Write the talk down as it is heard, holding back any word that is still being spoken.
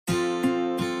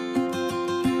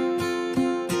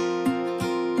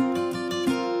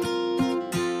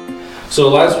So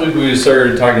last week we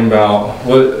started talking about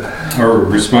what our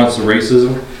response to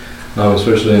racism,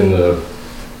 especially in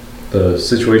the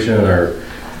situation in our,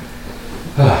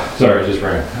 sorry, I just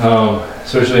ran,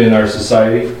 especially in our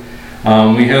society.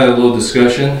 We had a little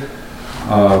discussion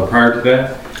prior to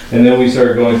that, and then we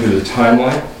started going through the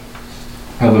timeline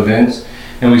of events,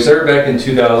 and we started back in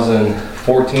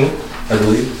 2014, I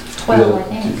believe. 12,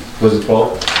 I think. Was it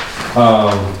 12?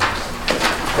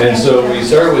 And so we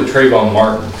started with Trayvon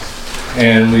Martin,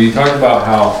 and we talked about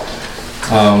how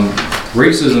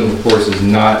racism, of course, is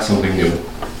not something new,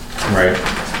 right?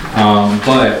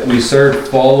 But we started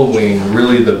following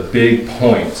really the big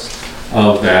points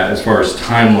of that as far as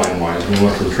timeline-wise. We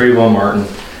went from Trayvon Martin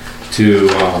to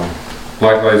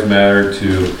Black Lives Matter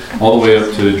to all the way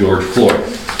up to George Floyd.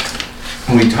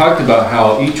 And we talked about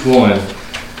how each one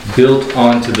built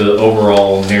onto the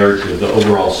overall narrative, the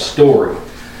overall story.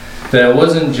 That it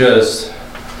wasn't just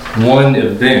one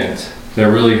event that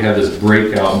really had this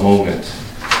breakout moment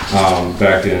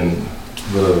back in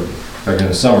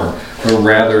the summer, but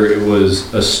rather it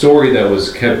was a story that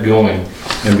was kept going.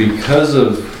 And because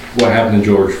of what happened to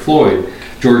George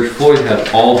Floyd had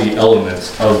all the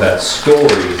elements of that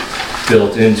story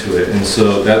built into it, and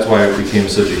so that's why it became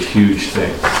such a huge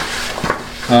thing.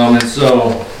 And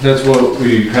so that's what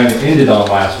we kind of ended on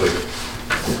last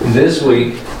week. This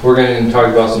week, we're going to talk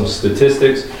about some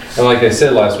statistics. And like I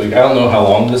said last week, I don't know how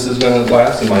long this is going to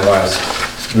last.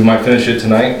 We might finish it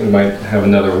tonight. We might have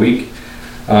another week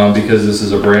because this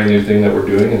is a brand new thing that we're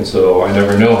doing. And so I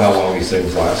never know how long these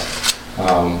things last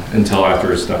until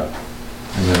after it's done.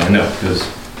 And then I know because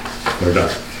they're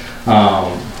done.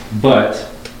 But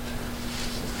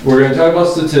we're going to talk about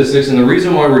statistics. And the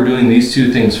reason why we're doing these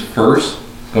two things first,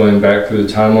 going back through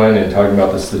the timeline and talking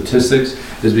about the statistics,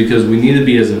 is because we need to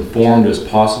be as informed as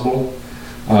possible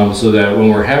so that when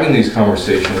we're having these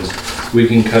conversations, we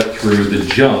can cut through the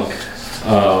junk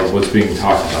of what's being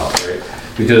talked about, right?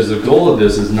 Because the goal of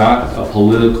this is not a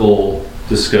political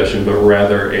discussion, but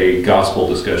rather a gospel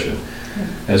discussion.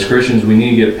 As Christians, we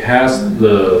need to get past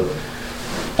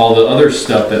all the other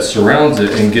stuff that surrounds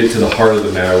it and get to the heart of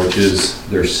the matter, which is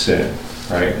their sin,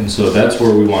 right? And so that's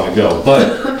where we want to go.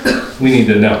 But we need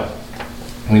to know.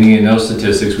 We need to know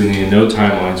statistics, we need to know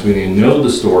timelines, we need to know the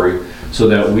story so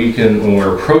that we can, when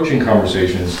we're approaching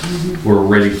conversations, we're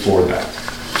ready for that.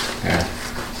 Okay.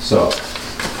 So,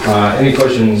 any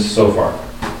questions so far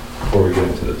before we get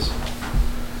into this?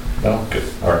 No? Good.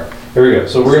 All right. Here we go.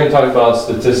 So we're going to talk about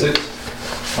statistics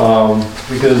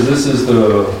because this is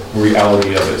the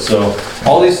reality of it. So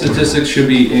all these statistics should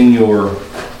be in your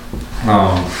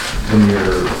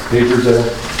papers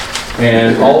there.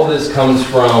 And all of this comes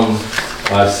from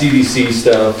CDC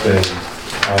stuff and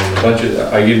a bunch of,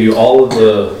 I give you all of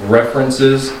the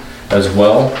references as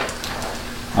well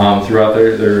throughout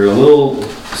there. They're a little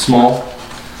small,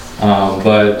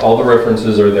 but all the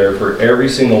references are there for every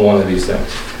single one of these things.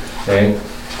 Okay?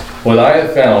 What I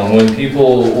have found when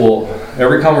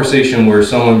every conversation where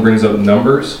someone brings up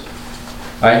numbers,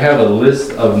 I have a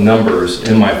list of numbers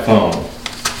in my phone.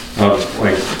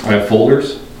 I have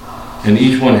folders, and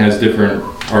each one has different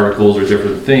articles or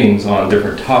different things on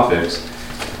different topics.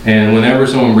 And whenever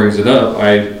someone brings it up,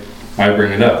 I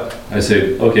bring it up. I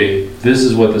say, okay, this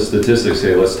is what the statistics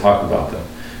say, let's talk about them.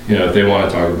 You know, if they want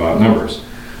to talk about numbers.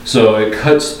 So it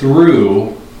cuts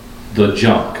through the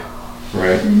junk,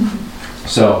 right? Mm-hmm.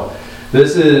 So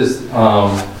this is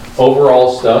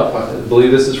overall stuff. I believe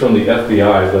this is from the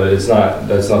FBI, but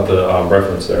that's not the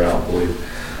reference there, I don't believe.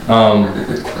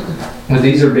 But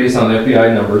these are based on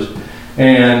FBI numbers.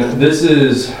 And this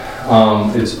is,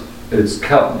 it's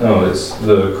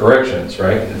the corrections,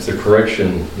 right? It's the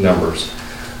correction numbers.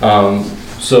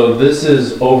 So this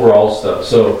is overall stuff.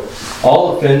 So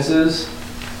all offenses,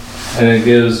 and it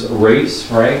gives race,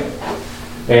 right?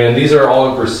 And these are all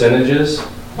in percentages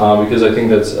because I think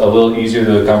that's a little easier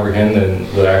to comprehend than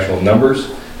the actual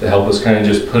numbers to help us kind of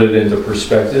just put it into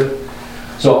perspective.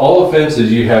 So all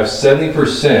offenses, you have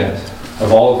 70%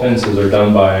 of all offenses are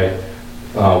done by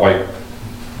white,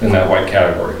 in that white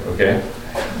category, okay?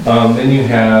 Then you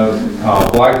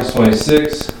have black is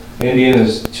 26, Indian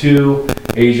is 2,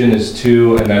 Asian is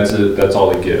 2, and that's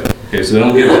all they give. Okay, so they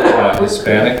don't give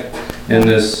Hispanic in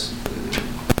this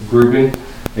grouping.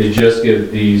 They just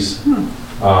give these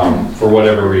for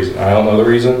whatever reason. I don't know the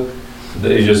reason.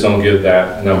 They just don't give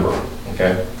that number,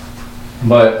 okay?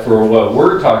 But for what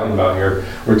we're talking about here,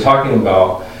 we're talking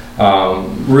about,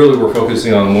 really we're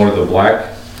focusing on more of the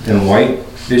black and white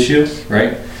issue,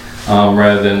 right?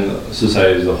 Rather than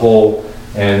society as a whole.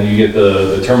 And you get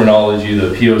the terminology,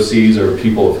 the POCs or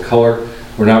people of color.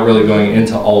 We're not really going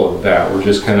into all of that. We're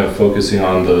just kind of focusing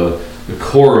on the the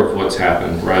core of what's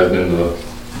happened rather than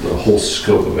the whole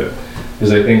scope of it.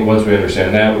 Because I think once we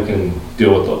understand that, we can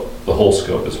deal with the whole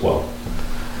scope as well.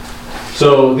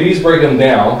 So these break them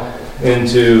down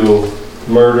into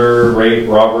murder, rape,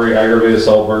 robbery, aggravated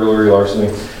assault, burglary, larceny,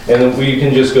 and then we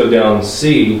can just go down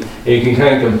C, and you can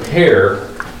kind of compare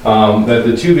that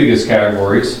the two biggest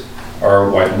categories are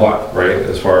white and black, right,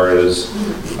 as far as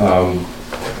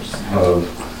of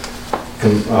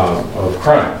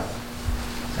crime.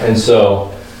 And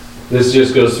so this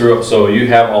just goes through, so you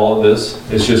have all of this,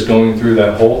 it's just going through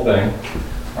that whole thing,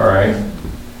 all right?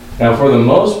 Now for the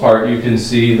most part, you can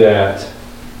see that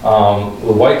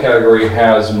the white category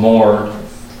has more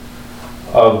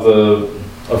of the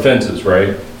offenses,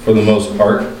 right, for the most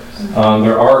part.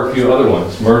 There are a few other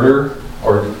ones. Murder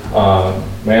or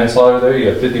manslaughter there, you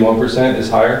have 51% is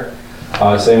higher.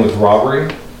 Same with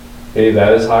robbery, okay,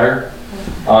 that is higher.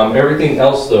 Everything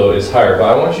else though is higher, but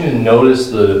I want you to notice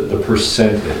the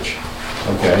percentage,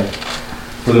 okay?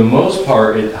 For the most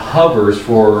part, it hovers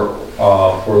for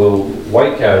the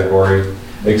white category,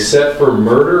 except for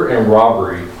murder and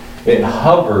robbery, it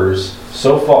hovers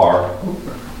so far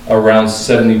around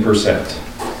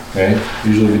 70%, okay?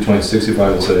 Usually between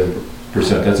 65 and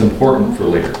 70%. That's important for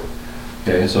later,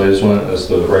 okay? So I just want us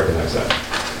to recognize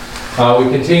that. We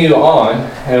continue on,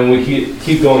 and we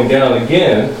keep going down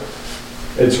again.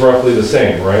 It's roughly the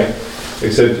same, right?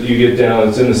 Except you get down,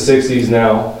 it's in the 60s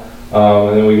now,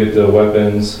 and then we get to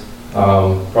weapons,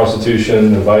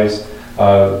 prostitution, and vice,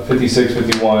 56,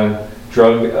 51,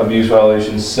 drug abuse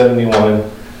violations, 71,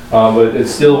 but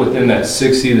it's still within that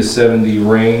 60 to 70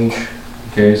 range,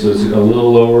 okay? So it's a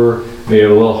little lower, maybe a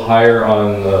little higher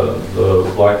on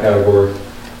the black category,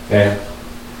 okay?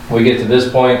 We get to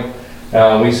this point,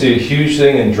 we see a huge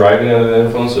thing in driving under the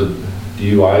influence, so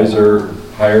DUIs are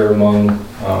higher among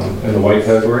in the white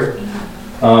category.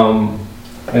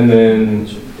 And then,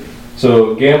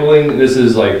 so gambling, this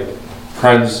is like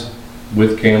crimes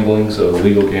with gambling, so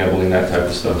illegal gambling, that type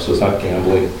of stuff. So it's not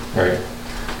gambling, right?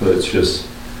 But it's just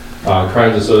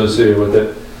crimes associated with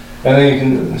it. And then you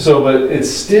can, so, but it's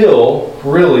still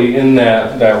really in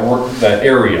that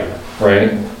area,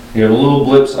 right? You have little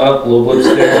blips up, little blips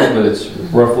down, but it's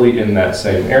roughly in that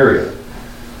same area.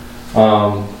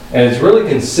 And it's really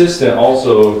consistent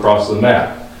also across the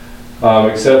map,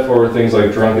 except for things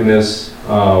like drunkenness,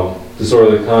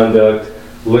 disorderly conduct,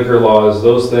 liquor laws,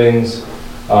 those things,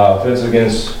 offense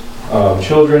against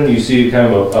children. You see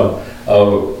kind of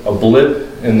a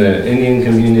blip in the Indian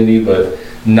community, but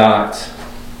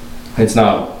it's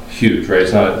not huge, right?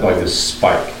 It's not like this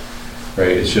spike, right?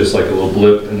 It's just like a little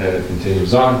blip and then it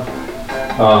continues on.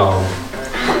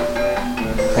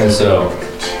 And so,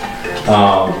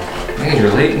 man,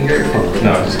 you're late and you're phone.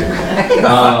 No, I'm just kidding.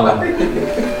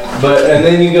 And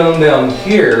then you go down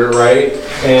here, right?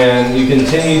 And you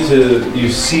continue you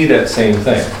see that same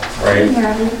thing, right?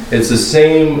 It's the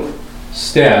same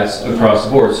stats across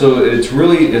the board. So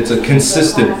it's a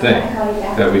consistent thing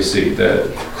that we see,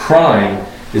 that crime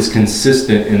is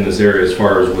consistent in this area as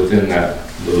far as within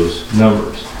those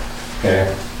numbers,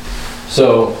 okay?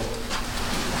 So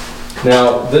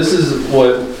now this is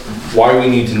why we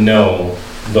need to know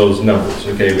those numbers,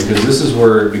 okay? Because this is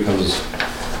where it becomes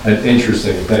an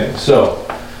interesting thing. So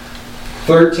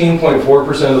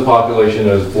 13.4% of the population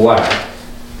is black,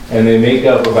 and they make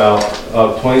up about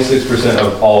 26%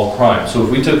 of all crime. So if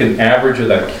we took an average of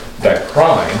that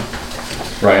crime,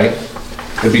 right,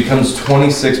 it becomes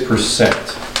 26%,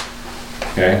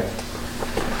 okay?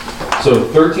 So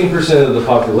 13% of the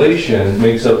population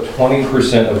makes up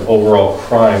 20% of overall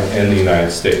crime in the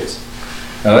United States.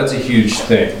 Now that's a huge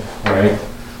thing, right?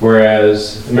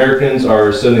 Whereas Americans are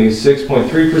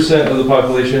 76.3% of the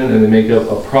population, and they make up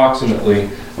approximately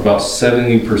about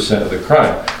 70% of the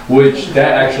crime, which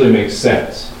that actually makes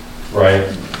sense, right?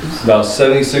 About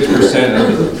 76%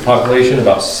 of the population,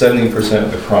 about 70%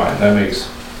 of the crime. That makes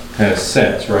kind of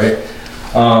sense, right?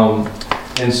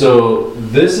 And so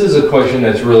this is a question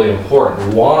that's really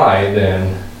important. Why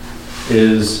then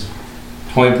is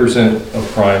 20%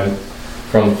 of crime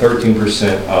from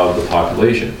 13% of the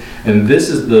population? And this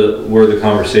is where the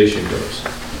conversation goes,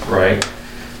 right?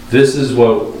 This is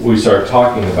what we start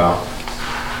talking about.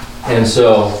 And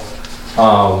so,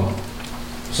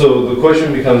 so the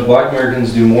question becomes: Black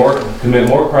Americans commit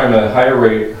more crime at a higher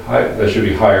rate, that should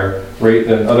be higher rate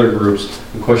than other groups.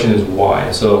 The question is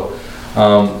why. So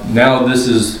now this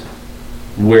is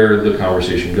where the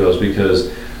conversation goes,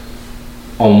 because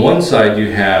on one side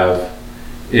you have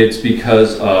it's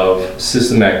because of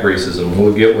systematic racism.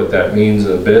 We'll get what that means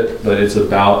in a bit, but it's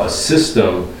about a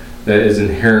system that is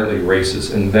inherently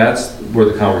racist, and that's where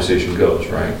the conversation goes,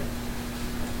 right?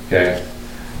 Okay.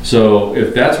 So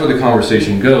if that's where the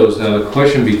conversation goes, now the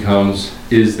question becomes,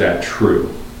 is that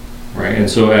true, right? And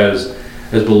so as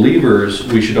believers,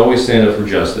 we should always stand up for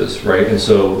justice, right? And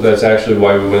so that's actually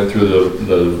why we went through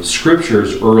the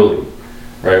scriptures early,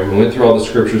 right? We went through all the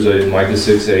scriptures, Micah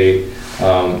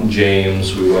 6:8,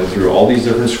 James, we went through all these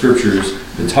different scriptures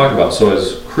to talk about. So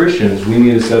as Christians, we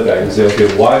need to step back and say,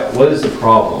 okay, what is the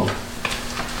problem?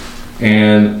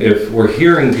 And if we're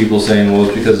hearing people saying, well,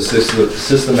 it's because of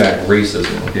systematic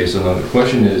racism, okay, so now the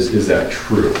question is that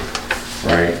true,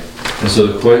 right? And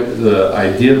so the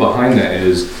idea behind that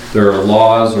is there are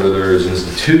laws or there's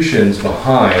institutions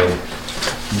behind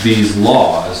these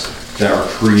laws that are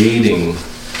creating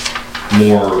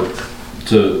more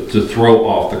to throw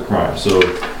off the crime. So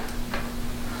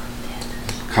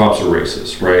cops are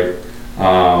racist, right?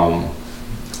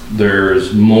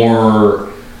 There's more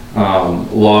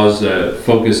laws that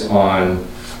focus on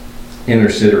inner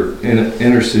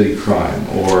city crime,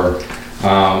 or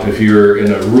if you're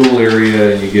in a rural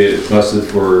area and you get busted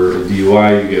for a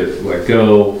DUI, you get let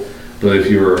go. But if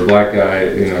you're a black guy,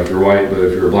 if you're white, but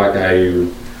if you're a black guy,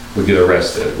 you would get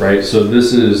arrested, right? So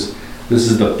this is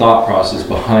the thought process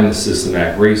behind the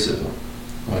systematic racism.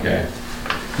 Okay.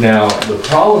 Now the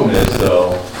problem is,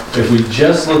 though, if we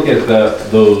just look at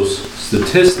those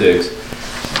statistics,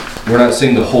 we're not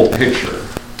seeing the whole picture,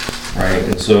 right?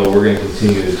 And so we're going to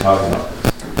continue to talk about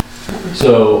this.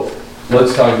 So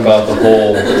let's talk about the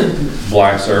whole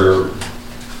blacks are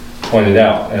pointed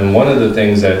out. And one of the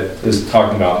things that is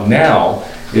talking about now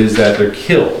is that they're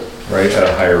killed, right, at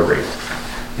a higher rate.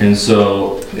 And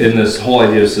so in this whole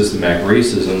idea of systematic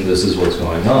racism, this is what's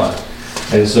going on.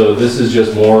 And so this is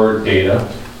just more data.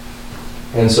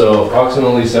 And so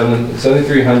approximately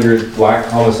 7,300 black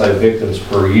homicide victims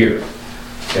per year.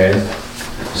 Okay.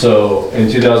 So in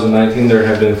 2019, there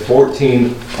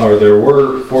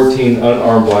were 14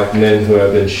 unarmed black men who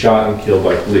have been shot and killed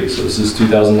by police. So this is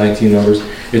 2019 numbers.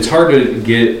 It's hard to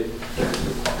get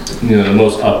the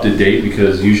most up to date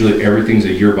because usually everything's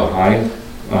a year behind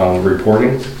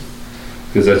reporting,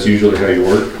 because that's usually how you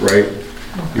work, right?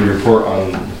 You report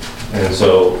on, and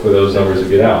so for those numbers to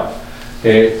get out.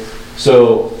 Okay.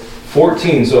 So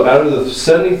 14. So out of the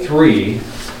 73,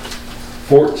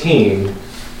 14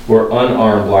 were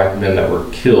unarmed black men that were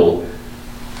killed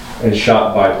and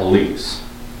shot by police.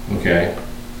 Okay?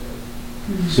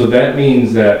 So that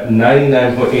means that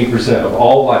 99.8% of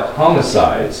all black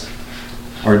homicides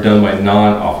are done by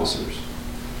non-officers.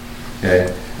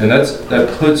 Okay? And that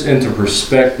puts into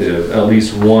perspective at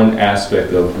least one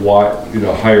aspect of why,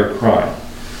 higher crime.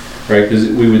 Right? Because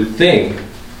we would think,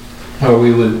 or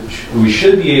we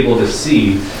should be able to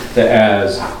see that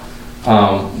as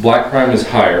black crime is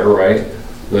higher, right?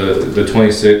 The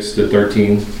 26 to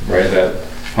 13, right? That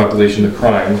population to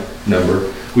crime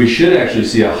number. We should actually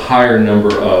see a higher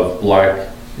number of black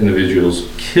individuals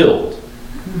killed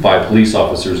by police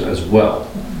officers as well,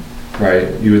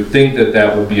 right? You would think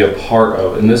that would be a part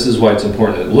of, and this is why it's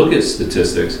important to look at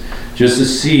statistics, just to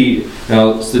see.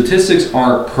 Now, statistics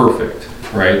aren't perfect,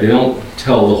 right? They don't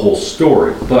tell the whole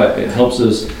story, but it helps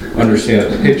us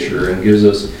understand the picture and gives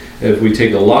us, if we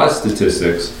take a lot of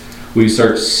statistics, we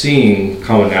start seeing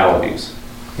commonalities.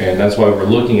 And that's why we're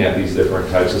looking at these different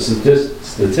types of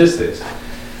statistics.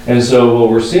 And so what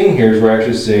we're seeing here is we're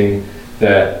actually seeing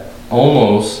that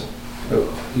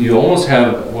you almost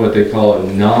have what they call a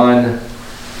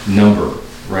non-number,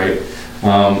 right?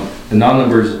 The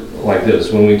non-number is like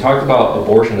this. When we talked about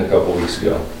abortion a couple weeks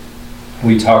ago,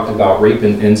 we talked about rape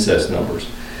and incest numbers.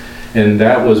 And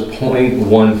that was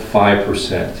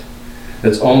 0.15%.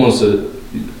 That's almost a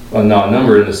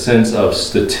non-number in the sense of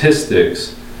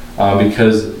statistics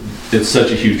because it's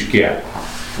such a huge gap,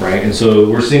 right? And so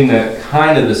we're seeing that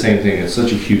kind of the same thing. It's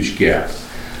such a huge gap.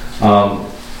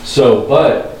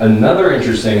 But another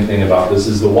interesting thing about this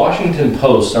is the Washington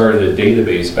Post started a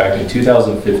database back in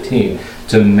 2015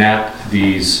 to map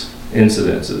these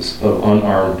incidences of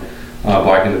unarmed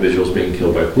black individuals being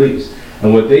killed by police.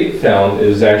 And what they found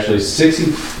is actually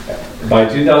by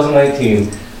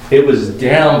 2019, it was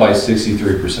down by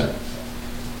 63%.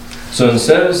 So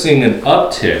instead of seeing an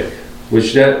uptick,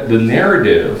 which the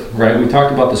narrative, right, we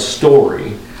talked about the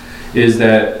story, is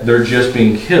that they're just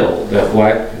being killed, that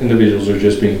black individuals are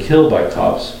just being killed by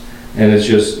cops, and it's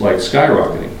just like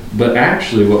skyrocketing. But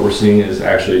actually what we're seeing is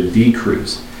actually a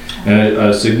decrease, and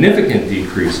a significant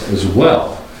decrease as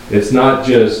well. It's not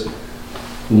just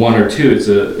one or two,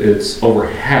 it's over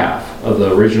half of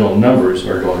the original numbers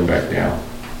are going back down.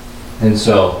 And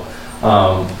so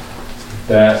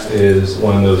that is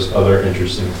one of those other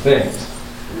interesting things.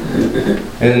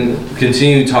 And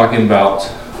continue talking about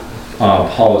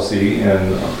policy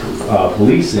and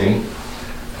policing.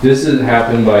 this had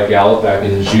happened by Gallup back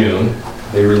in June.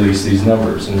 They released these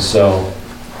numbers, and so,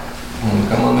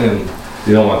 come on in.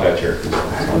 You don't want that chair.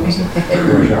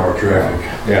 Rush hour traffic.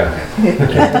 Yeah.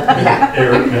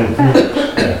 Eric and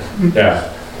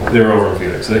Yeah, they were over in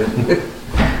Phoenix.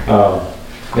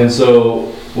 And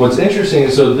so what's interesting,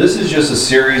 so this is just a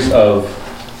series of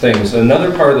things.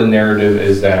 Another part of the narrative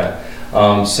is that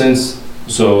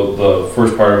so the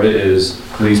first part of it is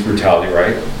police brutality,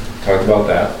 right? Talked about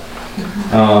that.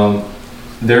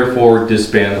 Therefore,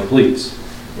 disband the police,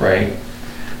 right?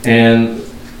 And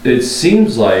it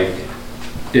seems like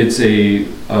it's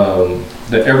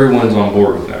that everyone's on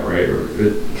board with that, right? Or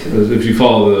if you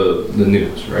follow the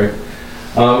news, right?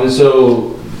 And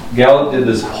so Gallup did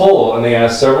this poll, and they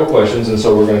asked several questions, and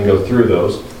so we're going to go through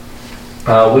those.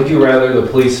 Would you rather the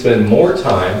police spend more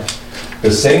time,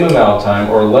 the same amount of time,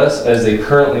 or less as they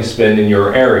currently spend in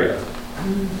your area?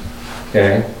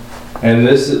 Okay? And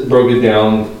this broke it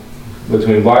down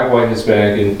between black, white,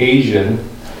 Hispanic, and Asian.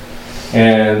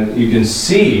 And you can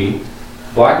see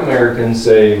black Americans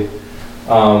say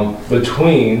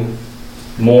between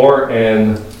more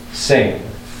and same,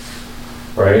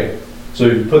 right? So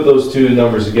if you put those two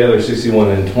numbers together, 61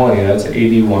 and 20, that's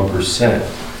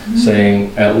 81%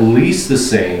 saying at least the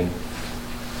same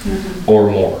or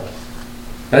more.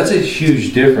 That's a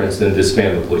huge difference than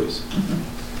disband the police,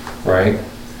 right?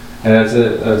 And that's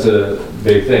a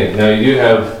big thing. Now you do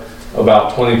have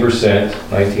about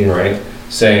 20%, 19, right,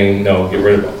 saying no, get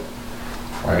rid of them,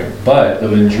 right? But the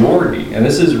majority, and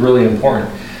this is really important,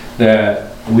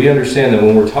 that we understand that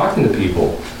when we're talking to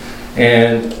people,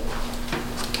 and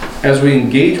as we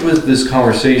engage with this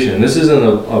conversation, this isn't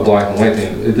a black and white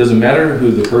thing, it doesn't matter who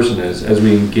the person is, as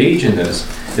we engage in this,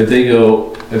 if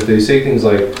they say things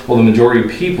like, well, the majority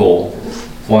of people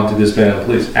want to disband the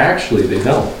police, actually they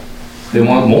don't. They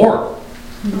want more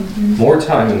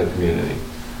time in the community.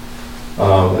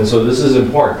 And so this is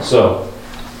important. So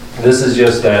this is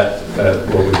just that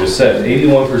what we just said.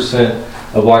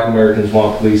 81% of black Americans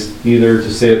want police either to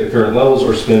stay at the current levels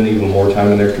or spend even more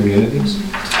time in their communities.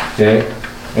 Okay?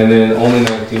 And then only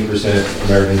 19%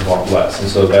 Americans want less. And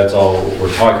so that's all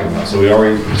we're talking about. So we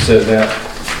already said that,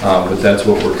 but that's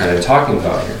what we're kind of talking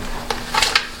about here.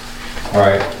 All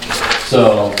right.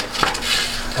 So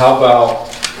how about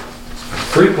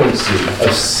frequency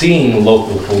of seeing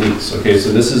local police? Okay,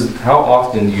 so this is how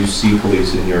often do you see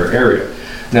police in your area?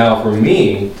 Now for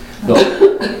me,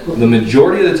 the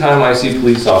majority of the time I see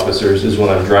police officers is when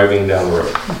I'm driving down the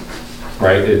road,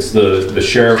 right? It's the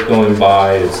sheriff going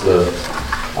by, it's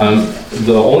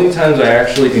the only times I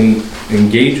actually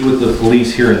engage with the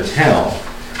police here in town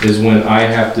is when I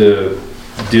have to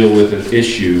deal with an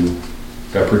issue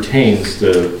that pertains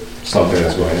to something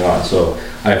that's going on. So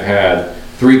I've had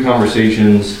 3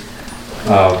 conversations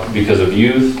because of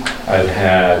youth. I've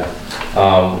had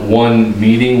 1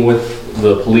 meeting with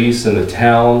the police in the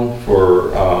town for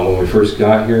when we first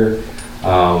got here.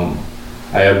 I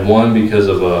had 1 because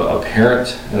of a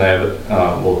parent, and I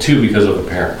have 2 because of a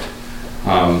parent.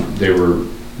 They were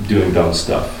doing dumb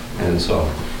stuff, and so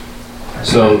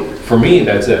for me,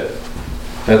 that's it.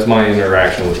 That's my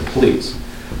interaction with the police,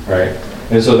 right?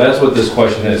 And so that's what this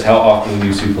question is: how often do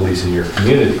you see police in your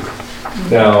community?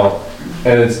 Now,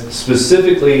 and it's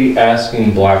specifically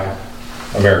asking black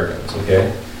Americans,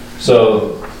 okay?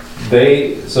 So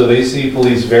they see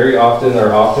police very often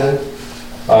or often.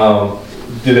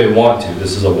 Do they want to?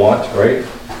 This is a want, right?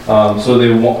 So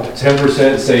they want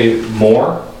 10% say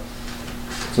more.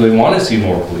 So they want to see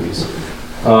more police.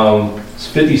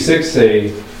 56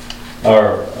 say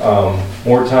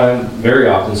more time very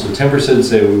often. So 10%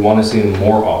 say we want to see them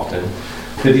more often.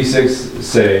 56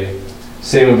 say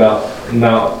same amount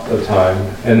of time.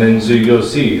 And then so you go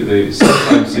see, they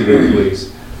sometimes see the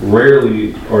police,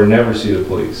 rarely or never see the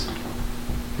police.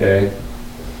 Okay?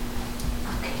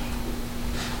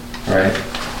 All right.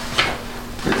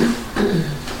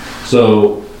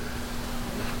 So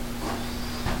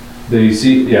they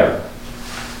see, yeah.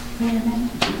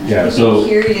 Yeah, so I'm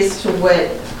curious to what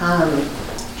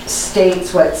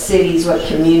states, what cities, what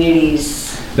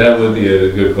communities. that would be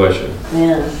a good question.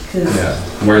 Yeah, because Yeah,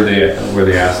 where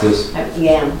they ask this.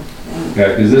 yeah.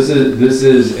 Yeah, because this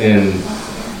is in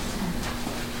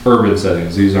urban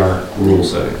settings. These aren't rural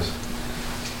settings.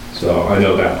 So I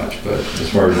know that much, but as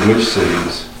far as which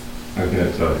cities, I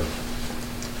can't tell you.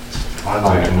 I'd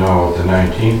like to know of the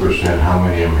 19%, how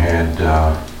many of them had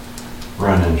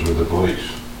run-ins with the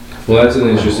police? Well, that's an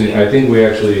interesting, I think we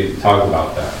actually talked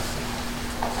about that.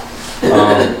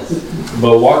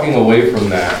 But walking away from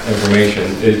that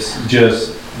information, it's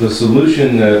just the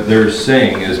solution that they're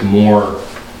saying is more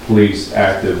police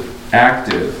active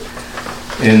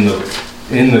in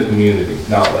in the community,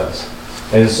 not less.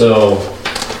 And so,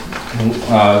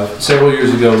 several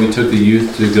years ago, we took the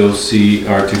youth to go see,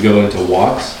 or to go into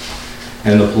Watts,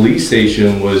 and the police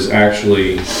station was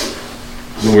actually,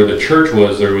 where the church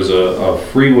was, there was a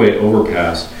freeway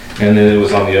overpass, and then it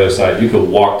was on the other side. You could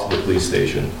walk to the police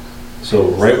station. So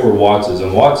right where Watts is,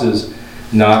 and Watts is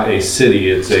not a city,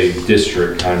 it's a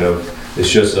district kind of, it's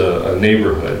just a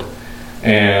neighborhood.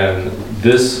 And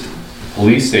this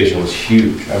police station was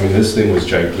huge. I mean, this thing was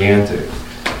gigantic.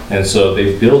 And so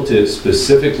they built it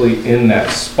specifically in that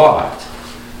spot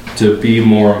to be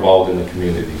more involved in the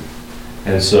community.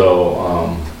 And so,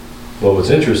 what was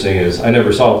interesting is I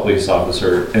never saw a police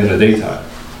officer in the daytime.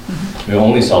 We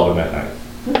only saw them at night.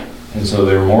 And so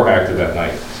they were more active at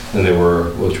night than they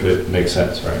were, which would make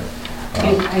sense, right?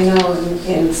 And I know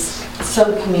in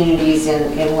some communities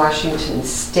in Washington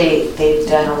State, they've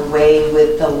done away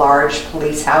with the large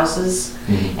police houses,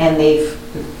 and they've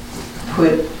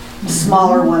put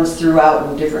smaller ones throughout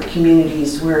in different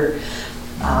communities where,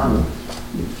 I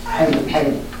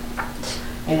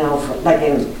know, like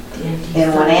in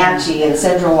Wenatchee in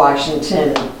central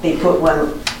Washington, they put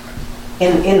one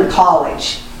in the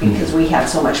college because we had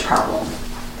so much problem.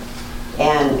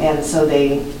 And so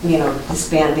they, they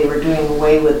were doing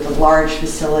away with the large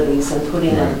facilities and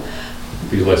putting them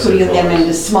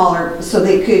into smaller, so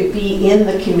they could be in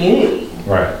the community.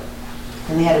 Right.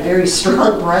 And they had a very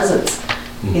strong presence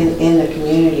in the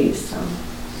community, so.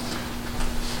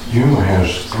 Yuma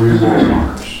has 3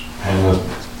 Walmarts, and the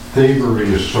thievery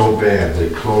is so bad, they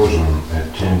close them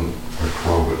at 10 or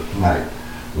 12 at night.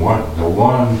 The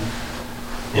one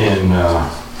in,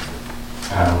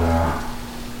 on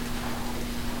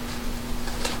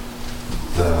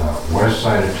the west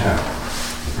side of town,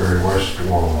 the very west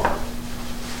Walmart,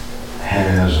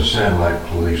 has a satellite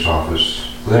police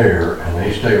office there, and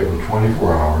they stay open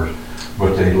 24 hours,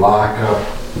 but they lock up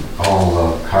all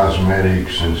the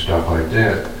cosmetics and stuff like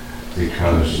that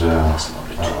because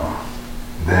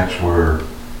that's where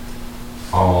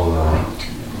all the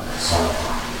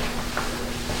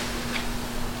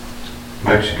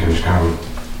Mexicans come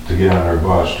to get on their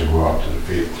bus to go out to the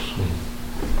fields.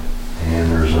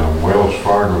 And there's a Wells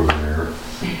Fargo there,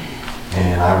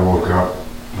 and I woke up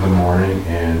in the morning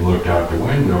and looked out the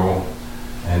window,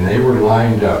 and they were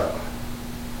lined up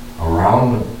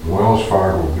around the Wells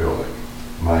Fargo building,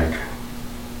 like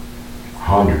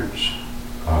hundreds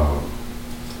of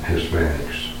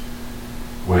Hispanics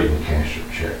waiting to cash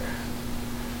their check.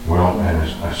 Well, and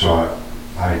I saw it,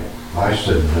 I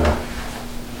said,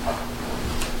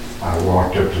 I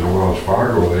walked up to the Wells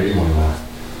Fargo lady when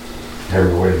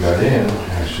everybody got in,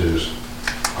 and I says,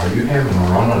 "Are you having a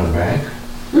run on the bank?"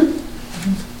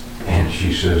 And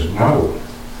she says, "No."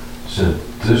 I said,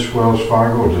 "This Wells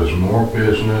Fargo does more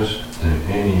business than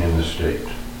any in the state."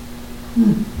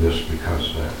 Just because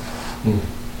of that.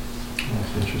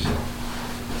 That's interesting.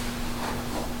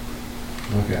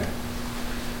 Okay.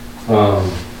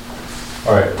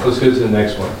 All right, let's go to the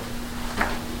next one.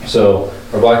 So,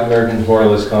 are Black Americans more or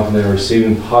less confident in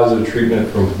receiving positive treatment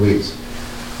from police?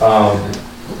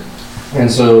 And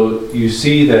so you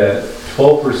see that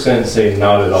 12% say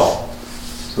not at all.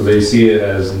 So they see it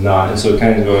as not, and so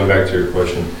kind of going back to your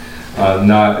question,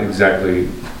 not exactly,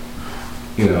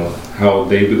 how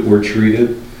they were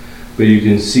treated, but you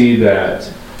can see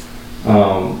that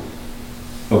about,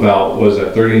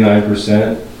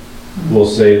 39% will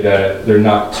say that they're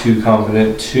not too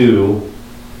confident to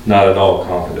not at all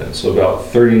confident. So about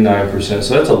 39%,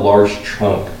 so that's a large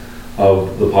chunk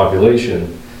of the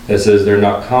population that says they're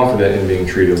not confident in being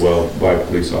treated well by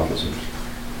police officers.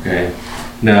 Okay.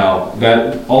 Now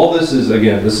that all this is,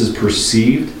 again, this is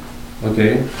perceived.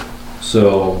 Okay.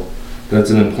 So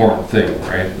that's an important thing,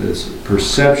 right? This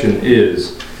perception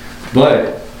is,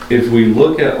 but if we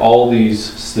look at all these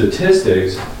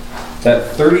statistics,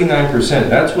 that 39%,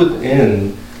 that's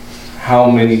within how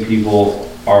many people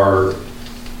are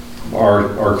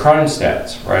crime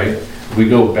stats, right? If we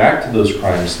go back to those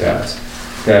crime stats,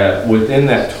 that within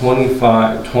that 20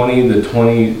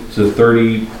 to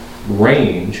 30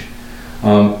 range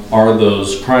are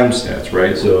those crime stats,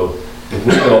 right? So if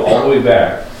we go all the way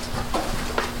back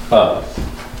up,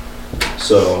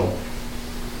 so,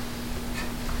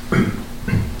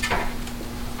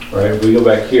 right, if we go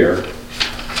back here,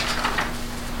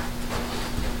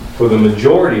 for the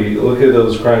majority, look at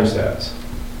those crime stats.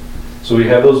 So we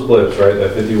have those blips, right,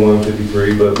 that 51,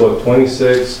 53, but look,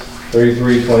 26,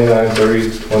 33, 29,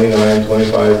 30, 29,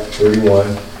 25,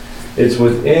 31. It's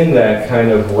within that kind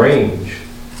of range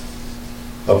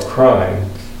of crime.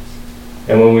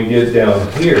 And when we get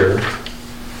down here,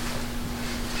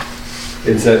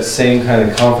 it's that same kind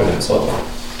of confidence level.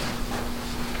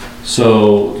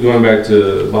 So going back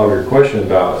to Bob, your question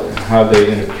about how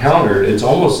they encountered, it's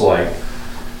almost like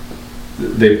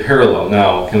they parallel.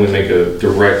 Now, can we make a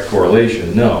direct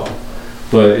correlation? No.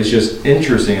 But it's just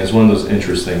interesting. It's one of those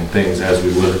interesting things as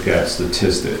we look at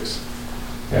statistics.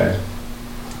 Okay.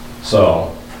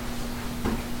 So,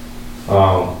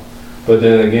 but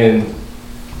then again,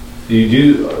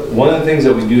 one of the things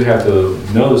that we do have to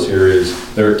notice here is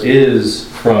there is,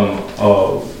 from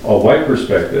a white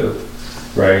perspective,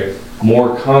 right,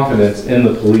 more confidence in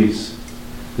the police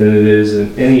than it is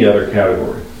in any other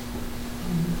category.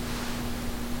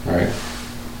 Right?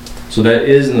 So that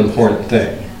is an important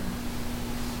thing.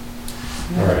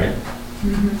 All right?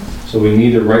 So we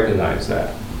need to recognize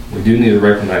that. We do need to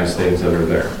recognize things that are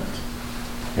there.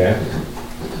 Okay?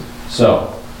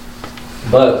 So,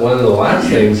 but one of the last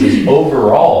things is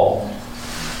overall,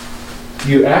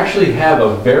 you actually have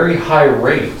a very high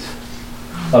rate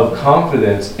of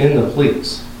confidence in the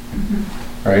police.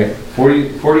 Right?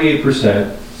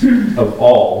 48% of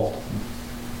all.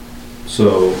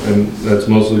 So, and that's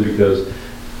mostly because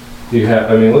you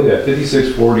have, I mean, look at that,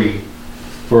 56-40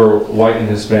 for white and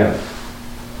Hispanic.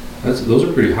 Those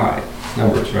are pretty high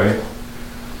numbers, right?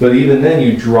 But even then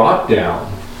you drop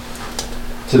down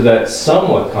to that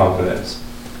somewhat confidence.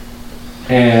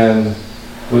 And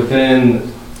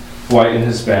within white and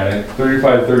Hispanic,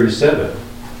 35-37.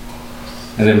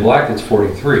 And in black it's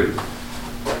 43.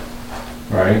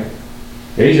 Right?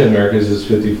 Asian Americans is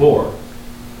 54.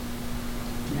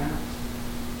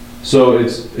 So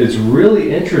it's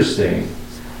really interesting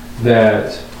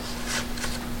that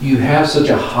you have such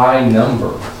a high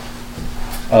number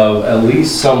of at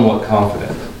least somewhat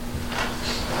confident.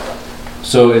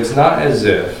 So it's not as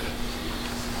if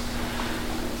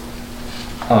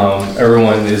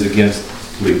everyone is against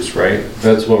police, right?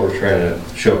 That's what we're trying to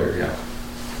show here, yeah.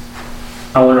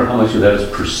 I wonder how much of that is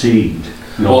perceived.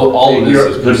 You know, Well, all of this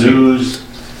is the perceived. news,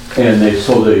 and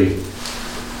they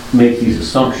make these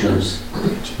assumptions,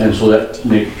 and so that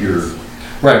makes your...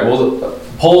 Right, well, the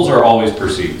polls are always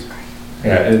perceived.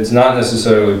 Yeah, it's not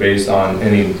necessarily based on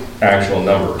any actual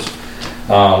numbers.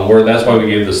 Where that's why we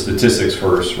gave the statistics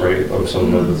first, right, of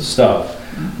some of the stuff.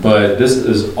 But this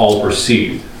is all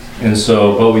perceived. And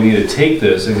so, but we need to take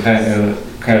this and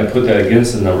kind of put that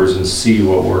against the numbers and see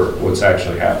what's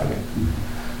actually happening.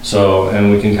 So,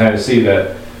 and we can kind of see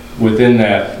that within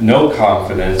that no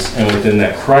confidence and within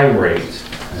that crime rate,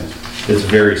 it's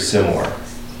very similar.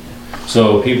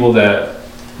 So people that,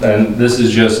 and this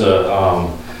is just a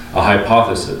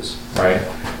hypothesis, right?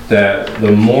 That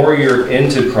the more you're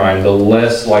into crime, the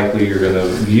less likely you're going to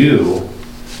view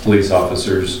police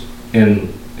officers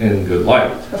in good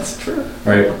light. That's true.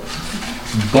 Right?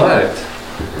 But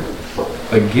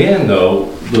again,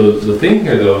 though, the thing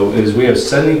here, though, is we have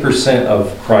 70%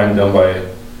 of crime done by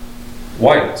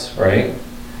whites, right?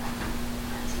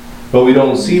 But we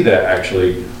don't see that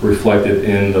actually reflected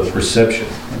in the perception.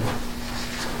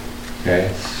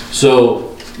 Okay?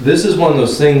 So this is one of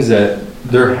those things that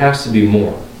there has to be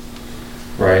more,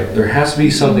 right? There has to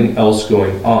be something else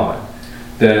going on.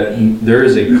 That there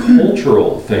is a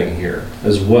cultural thing here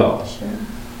as well.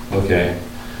 Okay?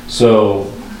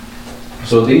 So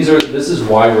this is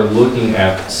why we're looking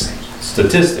at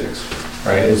statistics,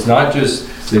 right? It's not just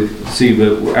to see,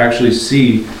 but we actually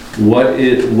see what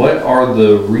are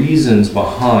the reasons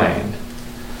behind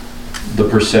the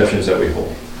perceptions that we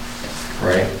hold,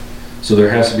 right? So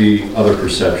there has to be other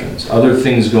perceptions, other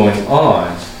things going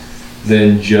on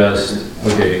than just,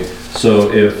 okay,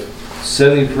 so if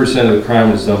 70% of the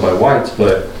crime is done by whites,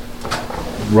 but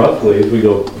roughly, if we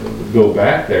go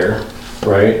back there,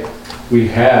 right, we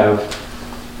have,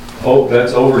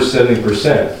 that's over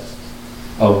 70%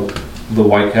 of the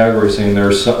white category saying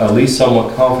they're at least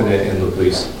somewhat confident in the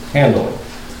police handling,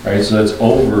 right? So that's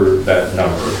over that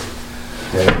number,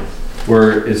 okay?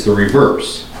 Where it's the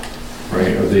reverse,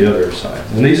 right, or the other side.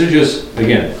 And these are just,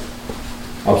 again,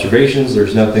 observations.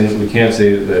 There's nothing, we can't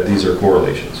say that these are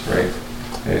correlations, right?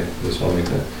 Okay, just want to make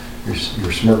that,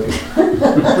 you're smirking.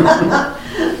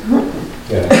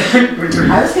 Yeah.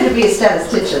 I was gonna be a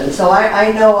statistician, so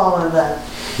I know all of the,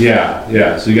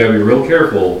 Yeah, so you gotta be real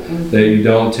careful that you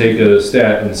don't take a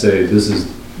stat and say, this is,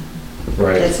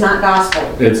 right? it's not gospel.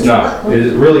 It's not,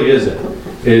 it really isn't.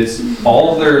 It's,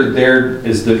 all they're there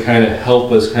is to kind of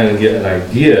help us kind of get an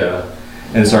idea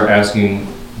and start asking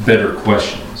better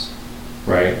questions,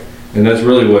 right? And that's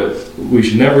really what, we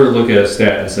should never look at a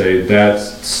stat and say, that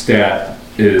stat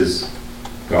is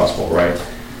gospel, right?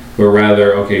 But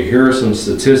rather, okay, here are some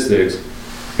statistics,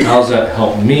 how does that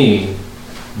help me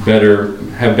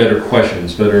have better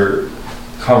questions, better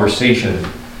conversation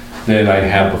than I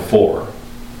had before,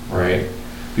 right?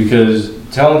 Because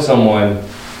telling someone,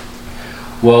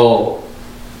 well,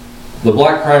 the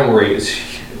black crime rate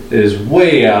is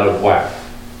way out of whack.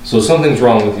 So something's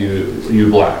wrong with you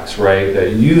blacks, right?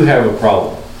 That you have a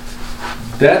problem.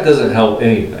 That doesn't help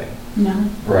anything, No.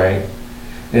 right?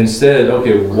 Instead,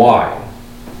 okay, why?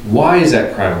 Why is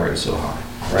that crime rate so high,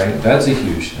 right? That's a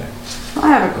huge thing. I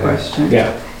have a question.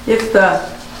 Yeah. If the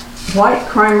white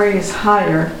crime rate is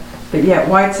higher, but yet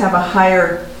whites have a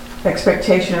higher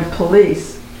expectation of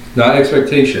police, Not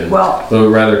expectation, Well- but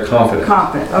rather confidence.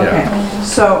 confident, okay.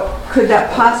 So could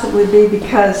that possibly be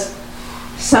because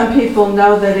some people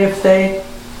know that if they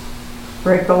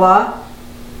break the law,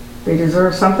 they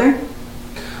deserve something?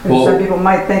 And Well, some people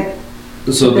might think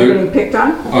So they're there, getting picked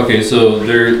on? okay, so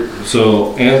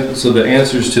the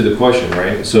answers to the question,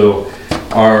 right? So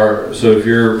if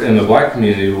you're in the black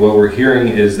community, what we're hearing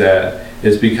is that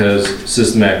it's because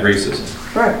systematic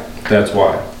racism. Right, That's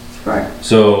why. right.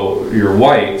 So you're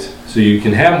white, so you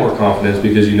can have more confidence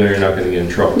because you know you're not going to get in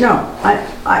trouble. No,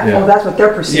 Yeah. well, that's what they're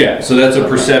perceiving. Yeah, so that's a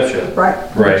perception. Right.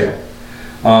 Right.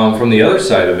 From the other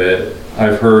side of it,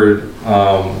 I've heard,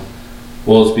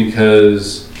 well, it's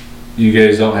because you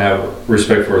guys don't have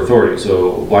respect for authority.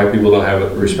 So black people don't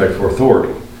have respect for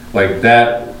authority. Like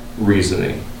that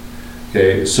reasoning.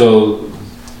 Okay, so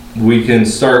we can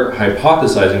start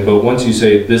hypothesizing, but once you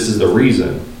say this is the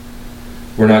reason,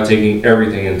 we're not taking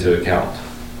everything into account.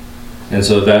 And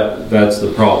so that's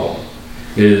the problem,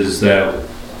 is that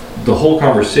the whole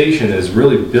conversation is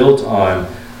really built on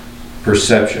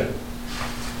perception,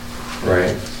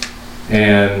 right?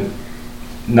 And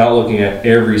not looking at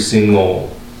every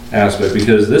single aspect,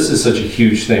 because this is such a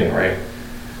huge thing, right?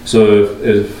 So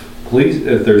if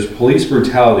there's police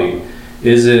brutality,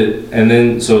 is it, and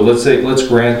then, so let's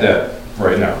grant that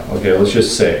right now, okay, let's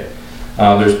just say,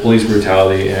 there's police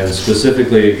brutality and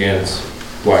specifically against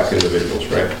black individuals,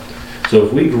 right? So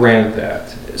if we grant that,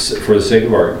 for the sake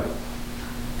of argument,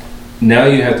 now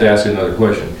you have to ask another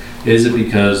question. Is it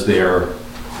because they are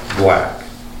black,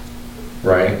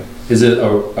 right? Is it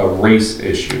a race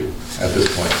issue at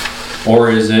this point? Or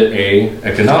is it a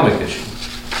economic issue,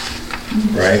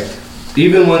 right?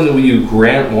 Even when you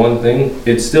grant one thing,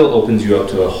 it still opens you up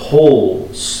to a whole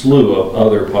slew of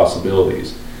other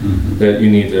possibilities that you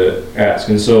need to ask.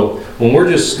 And so when we're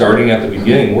just starting at the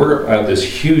beginning, we're at this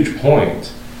huge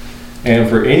point. And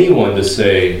for anyone to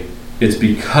say it's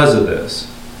because of this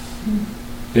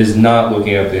is not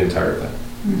looking at the entire thing.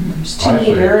 There's too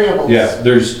many variables. Yeah,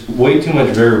 there's way too much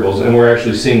variables, and we're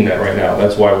actually seeing that right now.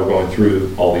 That's why we're going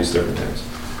through all these different things.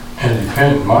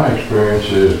 And my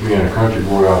experience is being a country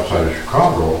boy outside of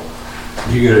Chicago,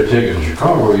 you get a ticket in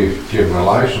Chicago, you give them a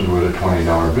license with a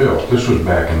 $20 bill. This was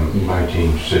back in the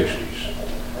 1960s.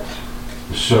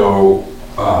 So,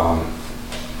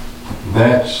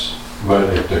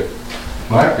 but if the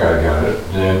black guy got it,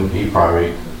 then he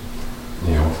probably,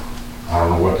 I don't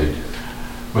know what they did.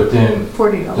 But then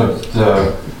 $40.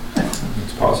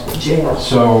 It's possible. Jail.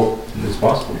 So It's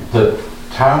possible. the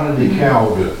town of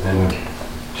DeKalb, in the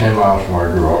 10 miles from where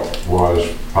I grew up,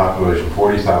 was population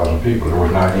 40,000 people. There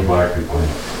was not any black people in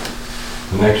it.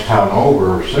 The next town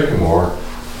over, Sycamore,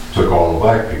 took all the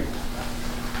black people.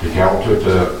 DeKalb took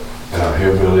the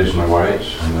hillbillies and the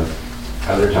whites, and the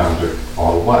other town took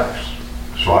all the blacks.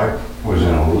 So I was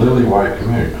in a lily white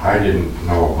community. I didn't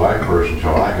know a black person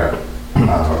until I got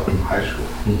out of high school.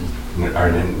 I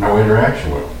didn't no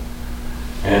interaction with them.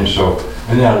 And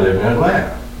then I lived in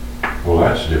Atlanta. Well,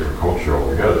 that's a different culture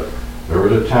altogether. There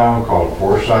was a town called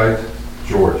Forsyth,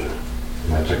 Georgia,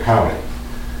 and that's a county.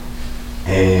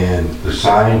 And the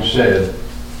sign said,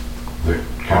 the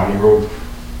county road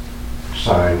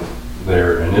sign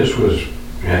there, and this was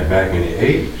back in the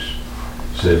 80s,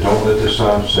 said, "Don't let the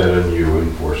sun set on you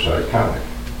in Forsyth County,"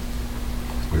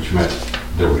 which meant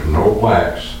there was no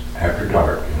blacks after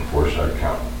dark in Forsyth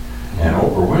County. And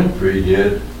Oprah Winfrey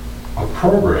did a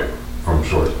program from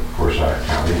Forsyth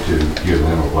County to give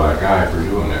them a black eye for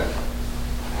doing that.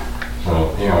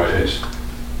 So,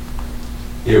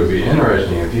 it would be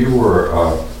interesting if you were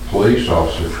a police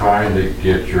officer trying to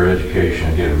get your education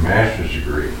and get a master's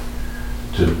degree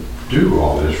to do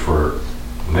all this for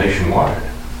nationwide.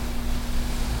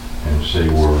 And say,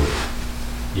 well,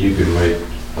 you could make,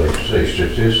 like say,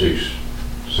 statistics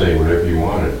say whatever you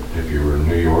wanted if you were in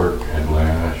New York,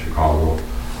 Atlanta, Chicago,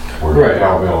 or Right.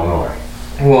 DeKalb, Illinois.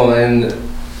 Well, and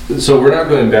so we're not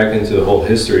going back into the whole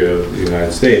history of the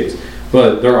United States,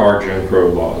 but there are Jim Crow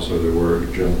laws, or there were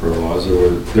Jim Crow laws,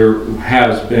 there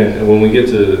has been, and when we get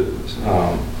to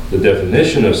the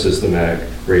definition of systematic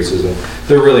racism,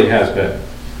 there really has been.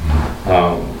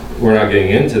 We're not getting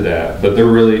into that, but there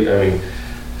really,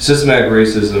 Systematic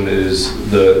racism is,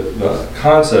 the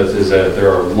concept is that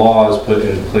there are laws put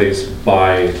in place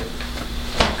by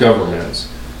governments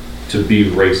to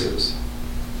be racist.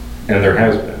 And there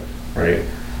has been, right?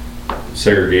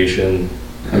 Segregation,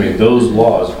 I mean, those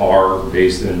laws are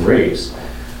based in race.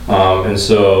 And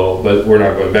so, but we're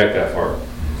not going back that far.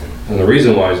 And the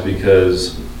reason why is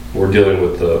because we're dealing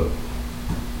with the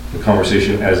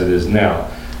conversation as it is now.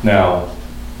 Now,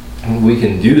 we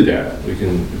can do that. We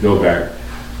can go back.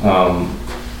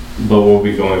 But we'll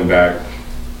be going back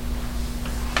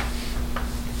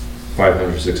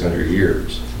 500, 600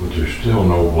 years. But there's still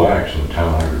no blacks in the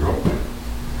town I grew up in.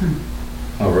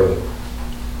 Oh, really?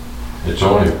 It's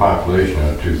only a population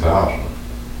of 2,000,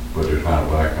 but there's not a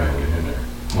black family in there.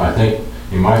 I think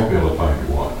you might be able to find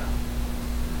one.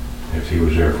 If he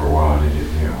was there for a while, and he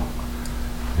did, you know,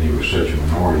 and he was such a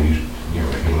minority, you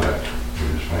know, he left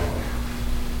with his family.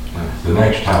 The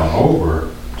next town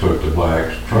over took the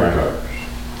blacks truck drivers.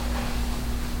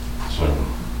 So,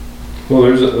 Well,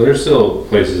 there's still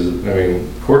places, I mean,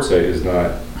 Quartzsite is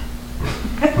not,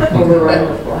 Overrun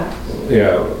with black.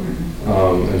 yeah.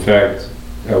 In fact,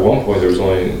 at one point, there was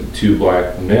only 2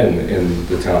 black men in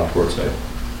the town of Quartzsite.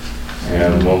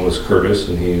 And one was Curtis,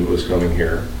 and he was coming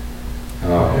here.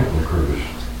 Michael Curtis.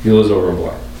 He lives over in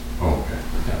Black. Oh, okay.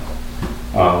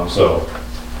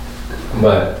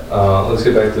 Let's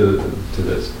get back to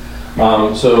this.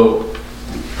 So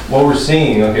what we're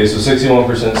seeing, okay, so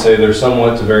 61% say they're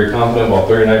somewhat to very confident, while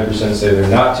 39% say they're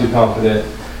not too confident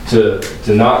to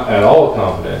not at all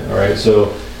confident, all right?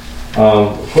 So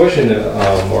question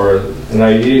or an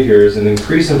idea here is an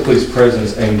increase in police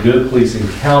presence and good police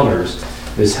encounters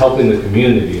is helping the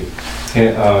community,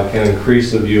 can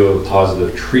increase the view of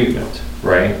positive treatment,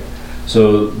 right?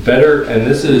 So better, and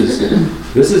this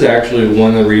is actually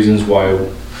one of the reasons why,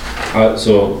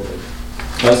 so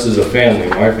us as a family,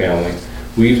 my family,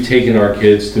 we've taken our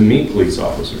kids to meet police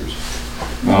officers.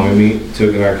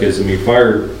 Taken our kids to meet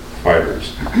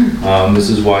firefighters. This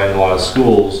is why in a lot of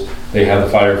schools, they have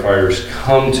the firefighters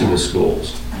come to the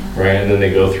schools, right? And then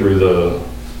they go through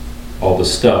all the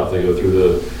stuff. They go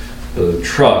through the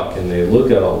truck and they look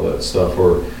at all that stuff.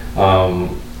 Or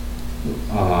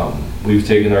we've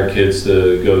taken our kids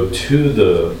to go to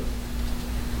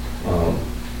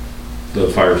the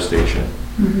fire station,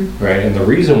 right? And the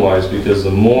reason why is because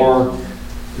the more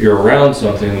you're around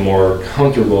something, the more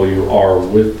comfortable you are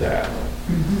with that,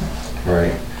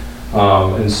 right?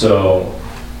 And so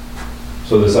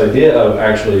this idea of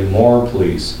actually more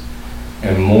police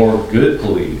and more good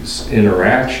police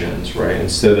interactions, right?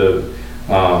 Instead of,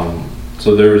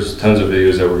 so there was tons of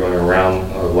videos that were going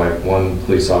around of like one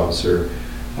police officer,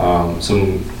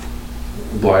 some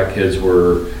black kids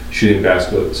were shooting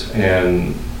baskets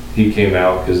and he came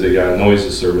out because they got a noise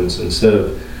disturbance. Instead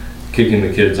of kicking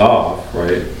the kids off,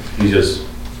 right, he just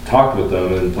talked with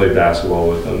them and played basketball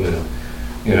with them, and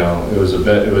you know, it was a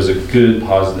good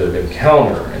positive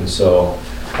encounter. And so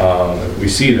we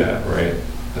see that, right,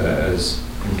 as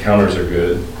encounters are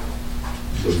good,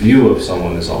 the view of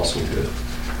someone is also good,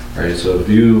 right? So if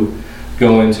you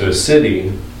go into a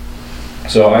city,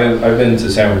 so I've been to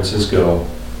San Francisco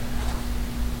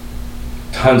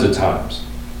tons of times.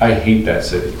 I hate that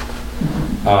city.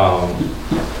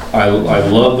 I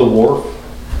love the wharf.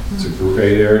 It's a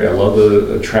great area. I love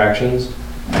the attractions.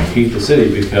 I hate the city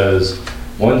because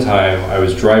one time I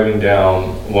was driving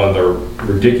down one of the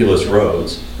ridiculous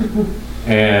roads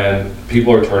and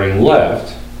people are turning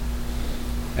left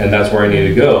and that's where I need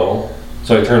to go.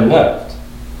 So I turned left.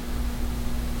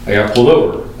 I got pulled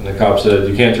over and the cop said,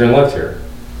 "You can't turn left here."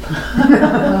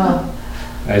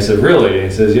 I said, "Really?" And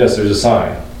he says, "Yes, there's a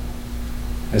sign."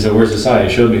 I said, "Where's the sign?"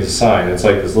 He showed me the sign. It's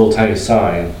like this little tiny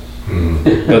sign,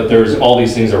 but there's all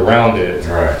these things around it.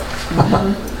 Right.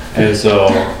 And so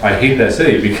I hate that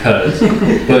city because,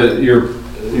 but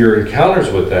your encounters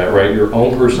with that, right? Your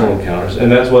own personal encounters, and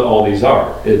that's what all these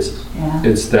are. It's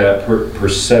that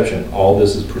perception. All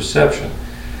this is perception.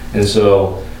 And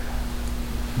so,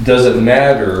 does it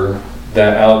matter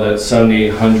that out of that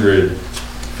 7,800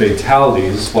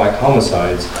 fatalities, black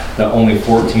homicides, that only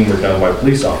 14 were done by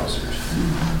police officers?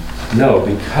 No,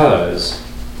 because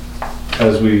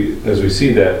as we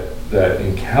see that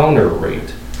encounter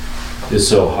rate is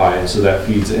so high, and so that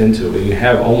feeds into it. You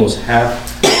have almost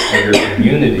half of your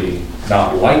community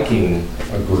not liking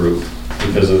a group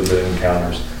because of the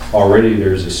encounters. Already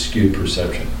there's a skewed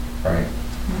perception, right?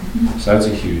 So that's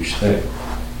a huge thing.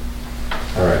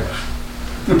 All right.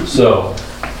 So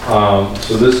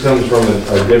this comes from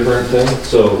a different thing.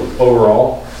 So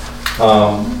overall,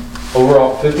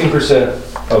 15%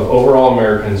 of overall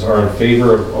Americans are in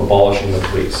favor of abolishing the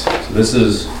police. So this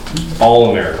is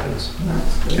all Americans,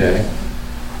 okay?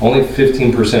 Only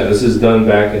 15%, this is done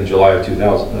back in July of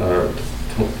 2000,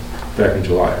 back in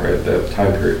July, right, that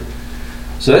time period.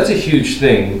 So that's a huge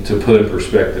thing to put in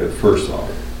perspective, first off.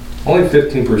 Only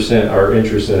 15% are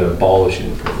interested in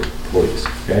abolishing police,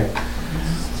 okay?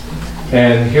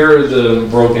 And here are the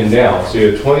broken down. So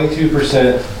you have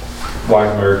 22%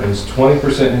 Black Americans,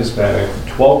 20% Hispanic,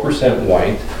 12%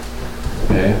 white,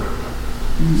 okay?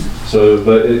 So,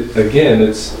 but again,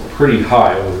 it's pretty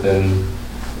high within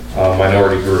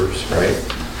minority groups, right?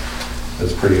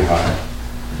 That's pretty high.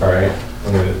 All right,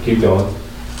 I'm gonna keep going.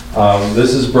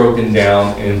 This is broken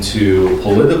down into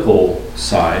political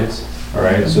sides, all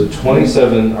right? So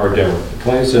 27% are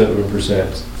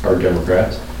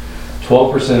Democrats,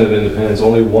 12% of independents,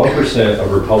 only 1%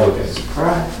 of Republicans.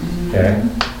 Okay?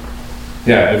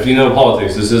 Yeah, if you know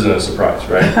politics, this isn't a surprise,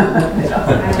 right?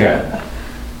 Okay.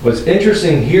 What's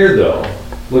interesting here, though,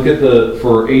 look at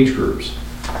for age groups.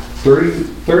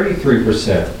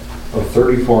 33% of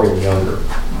 34 and younger.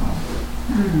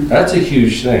 That's a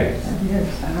huge thing.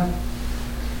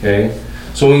 Okay?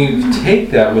 So when you take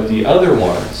that with the other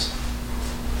ones,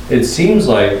 it seems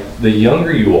like the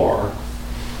younger you are,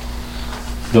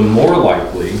 the more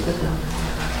likely,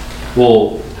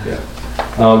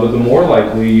 but the more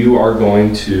likely you are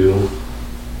going to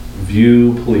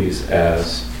view police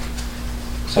as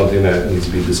something that needs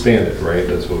to be disbanded, right?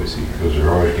 That's what we see here. Because they're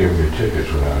always giving me tickets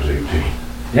when I was 18.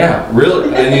 Yeah,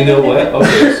 really? And you know what?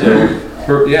 Okay,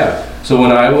 so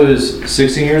when I was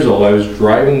 16 years old, I was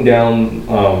driving down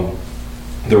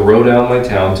the road out of my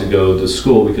town to go to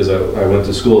school because I went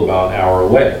to school about an hour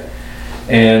away.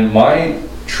 And my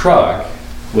truck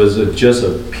was just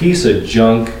a piece of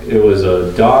junk. It was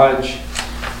a Dodge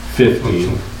 50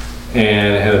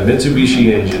 and it had a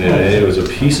Mitsubishi engine in it. It was a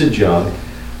piece of junk.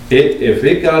 If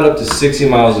it got up to 60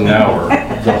 miles an hour,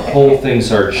 the whole thing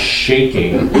started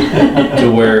shaking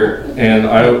to where, and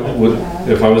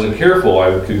if I wasn't careful,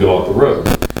 I could go off the road.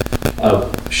 A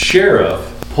sheriff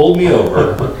pulled me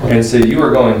over and said, "You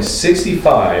are going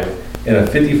 65 in a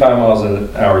 55 miles an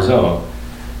hour zone."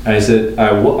 And I said,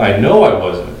 I know I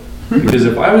wasn't, because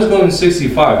if I was going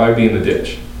 65, I'd be in the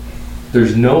ditch.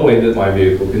 There's no way that my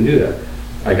vehicle can do that.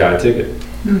 I got a ticket.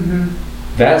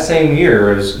 That same year,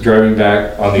 I was driving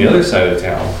back on the other side of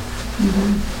town.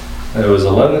 It was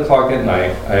 11 o'clock at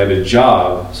night. I had a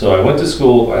job, so I went to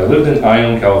school. I lived in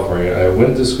Ione, California. I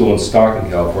went to school in Stockton,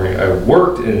 California. I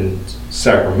worked in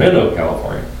Sacramento,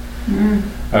 California.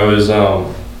 I was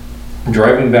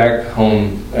driving back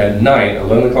home at night,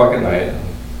 11 o'clock at night.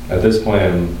 At this point,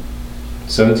 I'm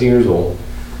 17 years old,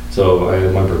 so I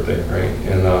had my birthday, right?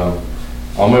 And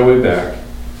on my way back,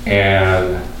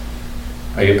 and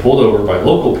I get pulled over by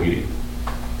local PD.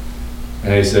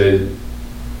 And they said,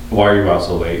 "Why are you out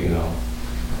so late, you know?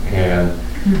 And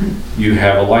you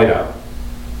have a light out.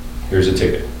 Here's a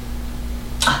ticket."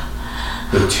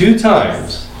 The 2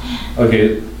 times,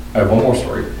 okay, I have one more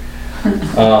story.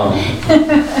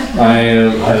 I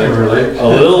am a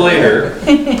little later,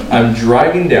 I'm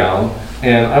driving down,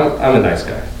 and I'm a nice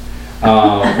guy.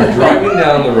 I'm driving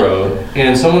down the road,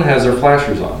 and someone has their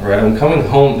flashers on, right? I'm coming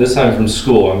home, this time from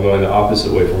school. I'm going the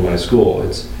opposite way from my school.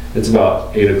 It's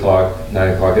about 8 o'clock, 9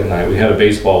 o'clock at night. We had a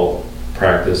baseball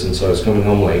practice, and so I was coming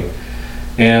home late.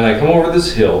 And I come over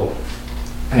this hill,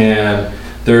 and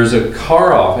there's a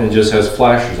car off, and it just has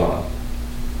flashers on.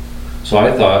 So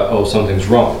I thought, oh, something's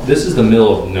wrong. This is the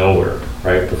middle of nowhere,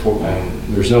 right?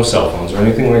 There's no cell phones or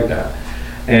anything like that.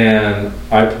 And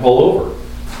I pull over.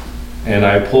 And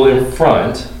I pull in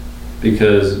front,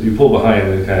 because you pull behind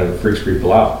and it kind of freaks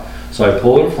people out. So I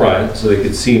pull in front so they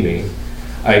could see me.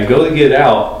 I go to get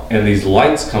out, and these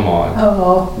lights come on.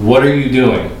 Oh. "What are you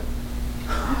doing?"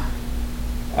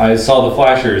 I saw the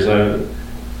flashers.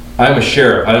 I'm a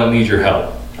sheriff. I don't need your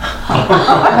help.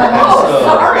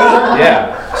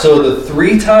 Yeah. So the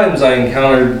 3 times I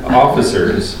encountered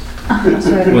officers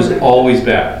was always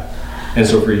bad. And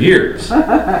so for years,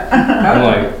 I'm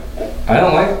like, I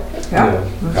don't like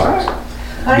cops.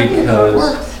 I think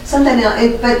Because something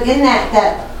else, but in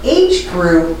that age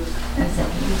group,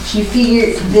 you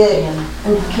figure that,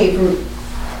 okay, from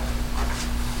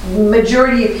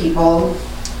majority of people,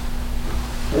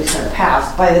 at least in the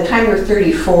past, by the time you're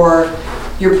 34,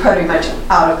 you're pretty much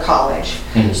out of college.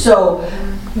 So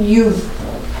you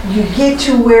get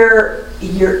to where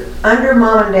you're under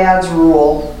mom and dad's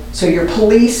rule, so you're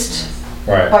policed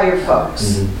by your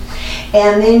folks.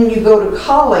 And then you go to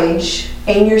college,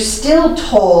 and you're still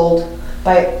told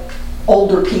by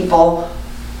older people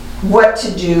what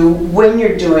to do, when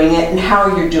you're doing it, and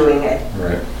how you're doing it.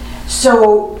 Right.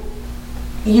 So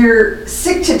you're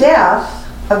sick to death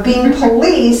of being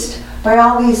policed by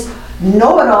all these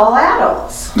know-it-all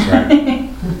adults. Right.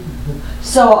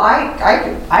 So I'm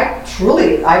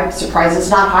surprised it's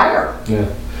not higher. Yeah.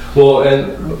 Well,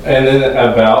 and then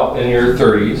about in your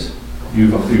 30s,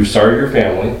 you've started your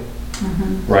family,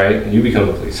 right? And you become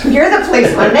the police. You're the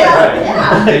policeman now, Right.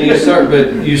 yeah. And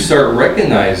you start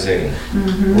recognizing,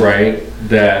 right,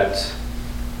 that,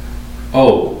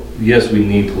 oh, yes, we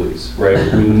need police,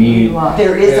 right? We need,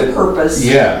 There is a purpose.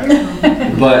 yeah.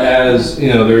 But as,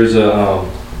 you know, there's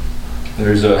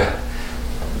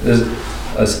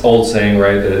this old saying,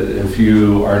 right, that if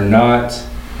you are not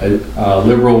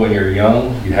liberal when you're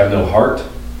young, you have no heart,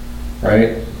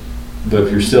 right? But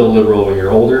if you're still liberal when you're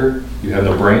older, you have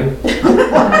no brain.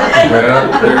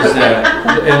 Right? There's that,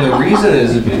 and the reason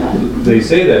is, they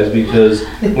say that is because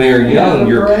when you're young,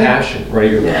 your passion,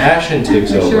 right? Your passion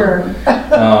takes over.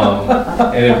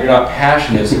 And if you're not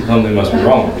passionate, something must be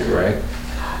wrong with you, right?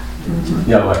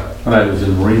 Yeah, like when I was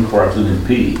in the Marine Corps, I was in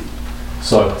MP.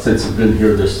 So since I've been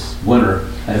here this winter,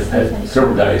 I've had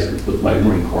several guys with my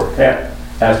Marine Corps hat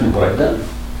ask me what I've done.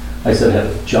 I said I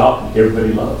had a job that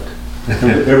everybody loved.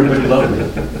 Everybody loved me.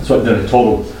 So then I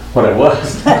told them what I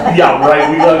was. Yeah, right,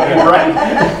 we love you, right?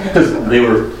 Because they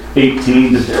were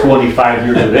 18 to 25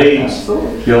 years of age,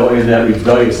 you know, in that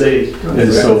rebellious age.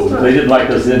 And so they didn't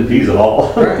like us MPs at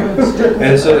all.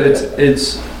 And so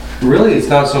it's really, it's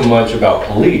not so much about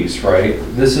police, right?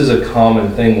 This is a common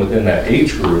thing within that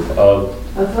age group of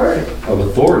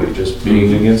authority, just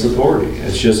being against authority.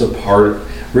 It's just a part,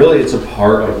 really it's a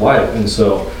part of life. And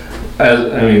so,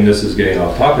 this is getting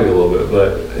off topic a little bit,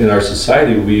 but in our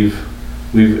society, we've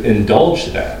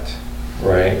indulged that,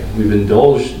 right? We've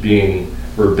indulged being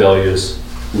rebellious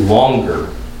longer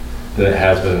than it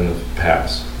has been in the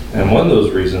past. And one of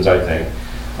those reasons, I think,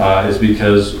 is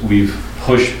because we've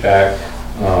pushed back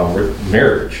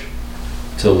marriage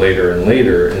to later and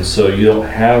later, and so you don't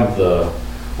have the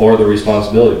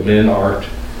responsibility. Men aren't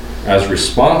as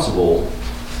responsible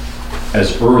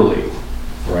as early,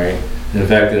 right? In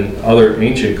fact, in other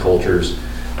ancient cultures,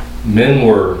 men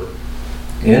were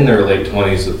in their late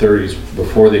 20s to 30s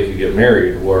before they could get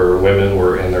married, where women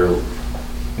were in their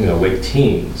late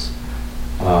teens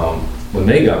when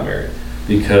they got married,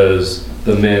 because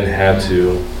the men had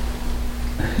to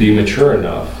be mature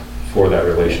enough for that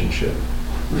relationship.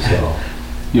 So,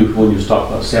 When you was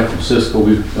talking about San Francisco,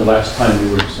 the last time we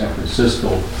were in San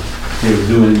Francisco, they were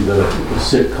doing the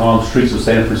sitcom Streets of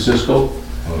San Francisco.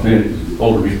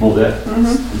 Older people know that.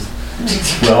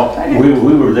 Well,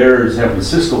 we were there in San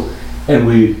Francisco, and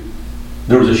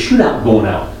there was a shootout going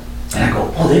out. And I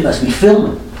go, oh, they must be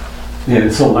filming.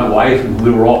 And so my wife and we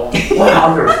were all,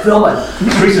 wow, they're filming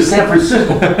Streets of San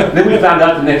Francisco. Then we found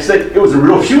out the next day it was a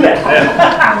real shootout.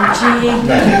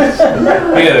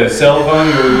 we had a cell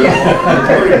phone.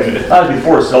 That was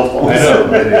before cell phones. I know.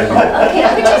 Okay,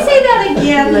 could you say that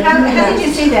again? How did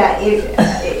you say that?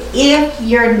 If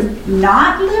you're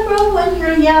not liberal when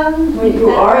you're young? When you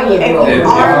are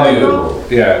liberal.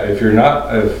 If you're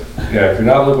not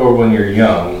liberal when you're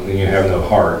young, then you have no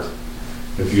heart.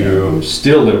 If you're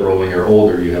still liberal when you're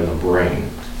older, you have no brain.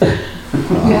 You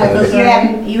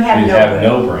have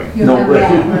no brain. No brain.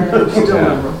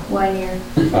 Yeah. 1 year.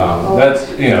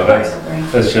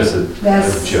 That's just a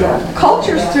joke.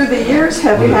 Cultures through the years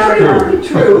have had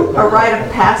a rite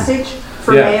of passage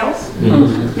for males.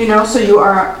 You know, so you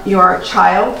are a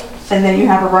child, and then you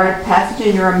have a rite of passage,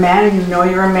 and you're a man, and you know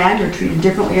you're a man. You're treated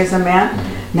differently as a man.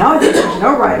 Nowadays, there's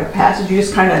no rite of passage. You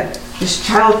just kind of this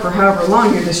child for however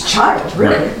long. You're this child,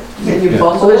 really. Right. And you Yeah.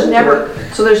 bumble So into it.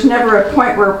 there's never a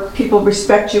point where people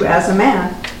respect you as a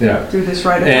man Yeah. through this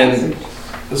rite of And- passage.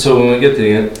 So when we get to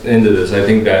the end of this, I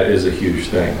think that is a huge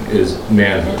thing, is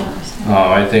manhood.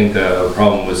 I think the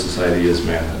problem with society is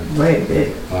manhood. Way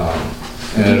big.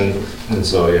 And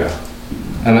so, yeah.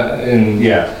 And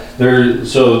yeah,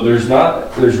 there's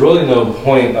really no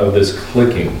point of this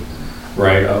clicking,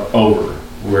 right, over,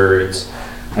 where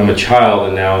I'm a child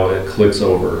and now it clicks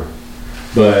over.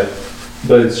 But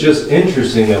it's just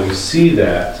interesting that we see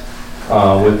that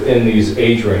within these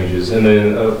age ranges. And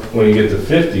then when you get to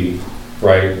 50,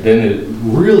 right, then it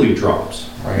really drops,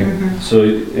 right? So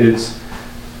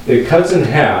it cuts in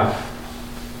half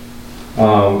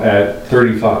at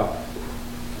 35,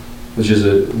 which is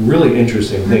a really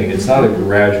interesting thing. It's not a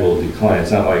gradual decline.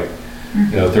 It's not like,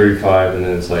 35 and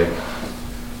then it's like,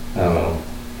 I don't know,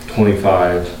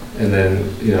 25, and then,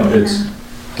 it's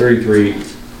 33,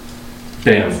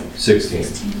 bam, 16,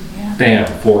 bam,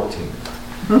 14,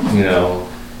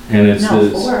 and it's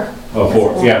this. 4. Oh,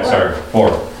 4, yeah, sorry, 4.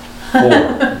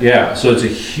 Yeah, so it's a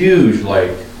huge,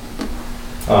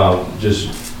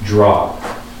 just drop.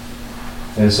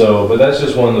 And so, but that's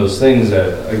just one of those things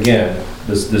that, again,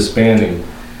 this disbanding.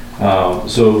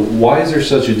 So why is there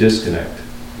such a disconnect,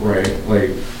 right?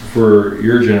 Like for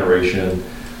your generation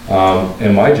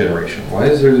and my generation, why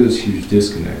is there this huge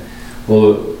disconnect?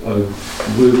 Well,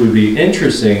 what would be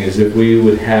interesting is if we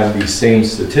would have these same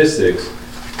statistics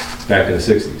back in the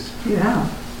 60s. Yeah.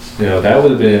 You know, that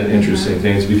would have been interesting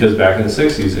things because back in the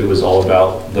 60s, it was all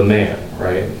about the man,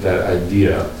 right? That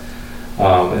idea.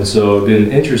 And so it'd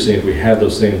been interesting if we had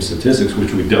those same statistics,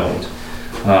 which we don't,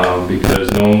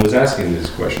 because no one was asking these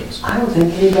questions. I don't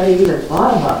think anybody even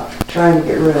thought about trying to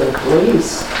get rid of the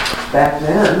police back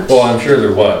then. Well, I'm sure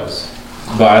there was,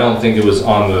 but I don't think it was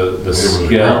on the was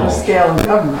scale. Scale of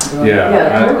government. Yeah. Yeah,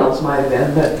 the I- criminals might have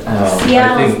been, but I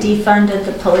Seattle's think- defunded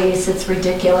the police, it's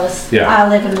ridiculous. Yeah. I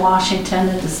live in Washington,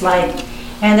 and it's like,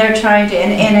 and they're trying to,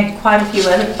 and in quite a few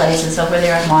other places over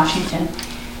there in Washington,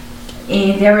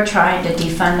 they were trying to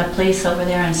defund the police over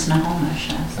there in Snohomish.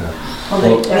 Well, Well,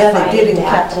 they did in fighting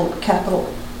that.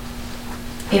 Capital,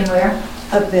 In where?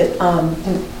 up at,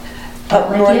 up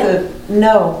Like north it? of,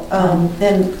 no,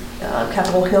 then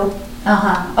Capitol Hill.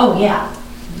 Uh-huh, oh, yeah,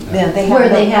 Yeah, they where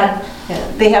have they no, had,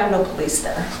 yeah, they have no police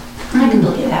there. I can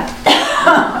believe that.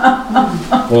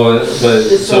 Well, but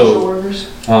the social so, workers.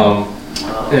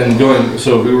 and going,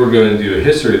 so if we were going to do a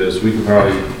history of this, we could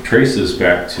probably trace this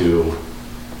back to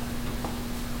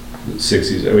the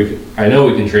 60s. I know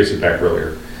we can trace it back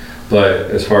earlier,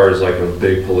 but as far as like a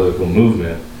big political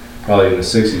movement, probably in the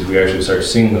 60s, we actually started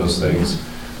seeing those things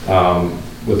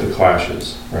with the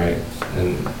clashes, right?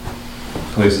 And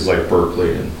places like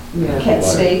Berkeley and Yeah. Kent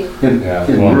State. In Yeah,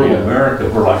 in Columbia. rural America,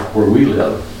 where we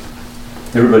live,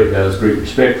 everybody has great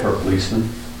respect for our policemen,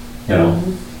 you know?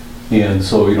 And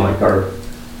so, you know, like our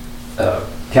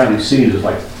county seat is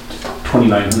like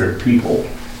 2,900 people.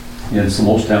 And so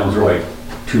most towns are like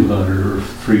 200 or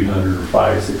 300 or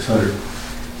 500, 600.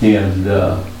 And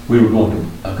we were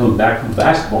coming back from a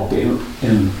basketball game,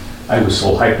 and I was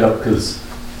so hyped up because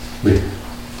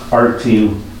our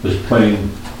team was playing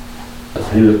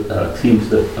teams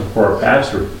that for our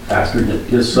pastor,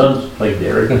 his sons played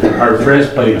there. Our friends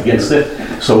played against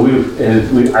it. So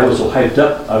I was so hyped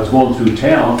up. I was going through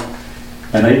town,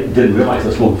 and I didn't realize I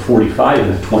was going 45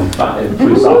 and a 25. And the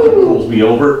police officer pulls me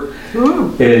over,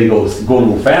 and he goes, "Going a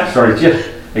little faster, aren't you?"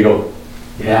 I go,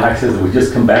 "Yeah." I said, "We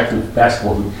just come back from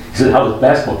basketball." He said, "How did the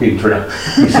basketball game turn out?"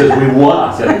 He says, "We won."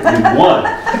 I said, "We won."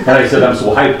 And I said, "I'm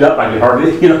so hyped up, I can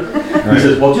hardly, you know." He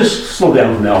says, "Well, just slow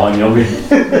down from now on, you know."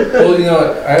 Well, you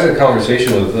know, I had a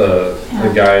conversation with a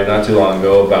guy not too long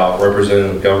ago about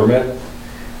representative government,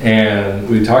 and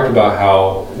we talked about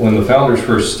how when the founders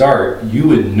first start, you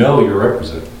would know your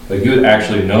representative. Like, you would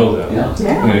actually know them. Yeah. You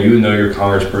Yeah. know, you would know your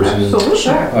congressperson,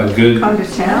 Absolutely. a good, Come to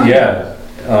town. yeah.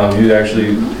 You'd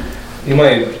actually, you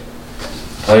might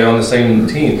play on the same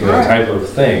team, you know, Right. type of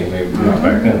thing, maybe not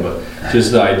back then, but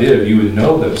just the idea of you would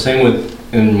know them. Same with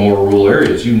in more rural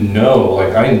areas, you know,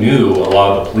 like I knew a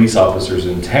lot of the police officers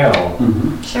in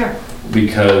town Sure.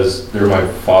 because they're my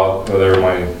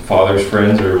father's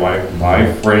friends or my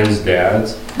friends'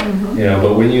 dads, you know.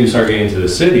 But when you start getting to the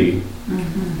city,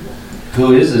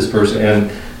 who is this person? And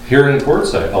here in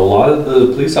Quartzsite, a lot of the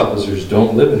police officers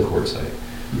don't live in Quartzsite.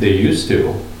 They used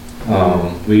to.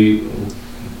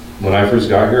 When I first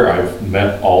got here, I've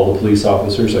met all the police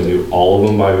officers. I knew all of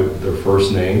them by their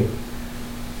first name.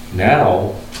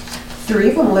 Now, 3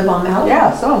 of them live on Malibu.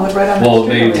 Yeah, some live right on the well,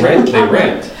 street. they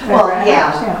rent. Well,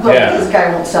 yeah, but Yeah. this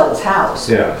guy won't sell his house.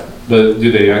 Yeah, but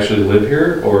do they actually live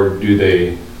here or do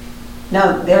they?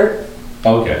 No, they're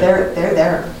Okay,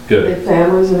 there. good. Their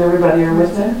families and everybody are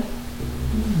with them?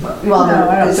 Well, No,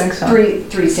 I don't there's think so.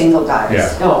 three single guys. Yeah.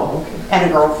 Oh, okay. And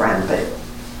a girlfriend, but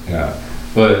Yeah,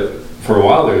 but for a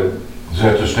while there, Is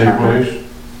that the state police?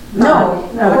 no.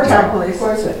 No, we're it's not. not police. Of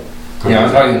course it. yeah,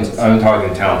 I'm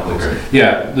talking town police. Okay.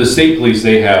 Yeah, the state police,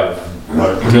 they have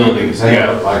buildings, They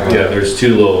yeah, have like a- yeah, there's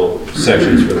 2 little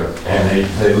sections for them. And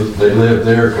they live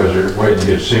there because they're waiting to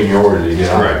get seniority to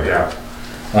get on. Right, yeah.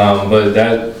 But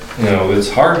that, you know, it's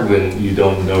hard when you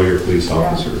don't know your police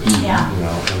officers. Yeah. You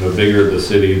know, and the bigger the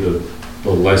city,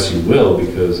 the less you will,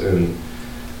 because, and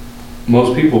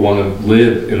most people want to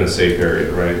live in a safe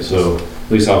area, right? So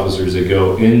police officers, they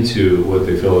go into what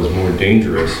they feel is more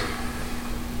dangerous,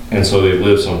 and so they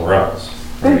live somewhere else.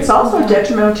 But it's also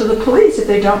detrimental to the police if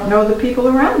they don't know the people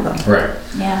around them. Right.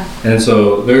 Yeah. And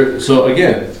so so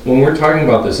again, when we're talking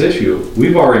about this issue,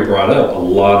 we've already brought up a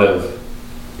lot of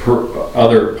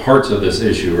other parts of this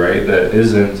issue, right? That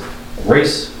isn't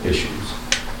race issues,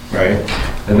 right?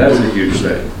 And that's a huge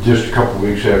thing. Just a couple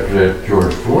weeks after that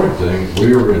George Floyd thing,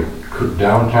 we were in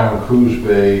downtown Coos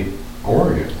Bay,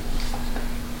 Oregon.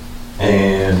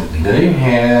 And they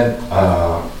had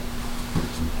a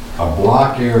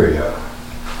block area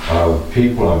of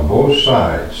people on both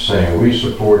sides saying, we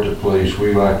support the police,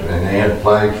 we like, and they had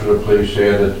flags for the police, they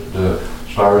had the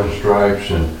stars and stripes,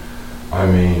 and I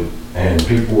mean, and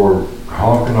people were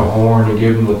honking the horn and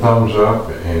giving the thumbs up,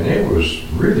 and it was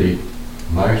really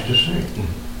nice to see.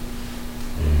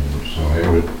 And so it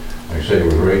was, like I say, it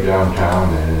was right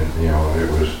downtown, and you know, it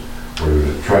was, there was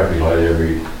a traffic light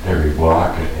every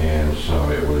block, and so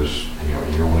it was, you know,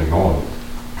 you're only going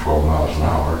 12 miles an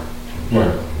hour. Right.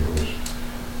 It was,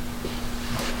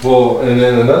 Well, and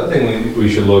then another thing we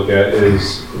should look at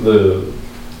is the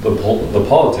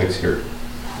politics here,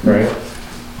 right?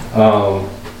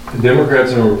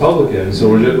 Democrats and Republicans, so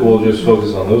we'll just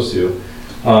focus on those two,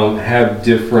 have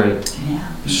different Yeah.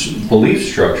 belief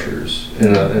structures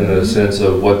in a sense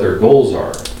of what their goals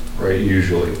are, right,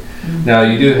 usually. Now,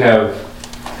 you do have,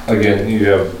 again, you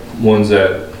have ones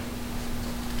that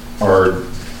are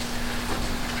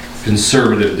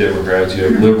conservative Democrats, you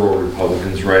have liberal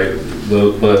Republicans, right?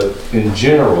 But in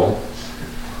general,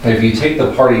 if you take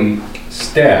the party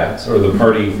stats or the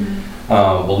party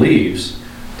beliefs,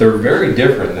 they're very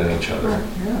different than each other.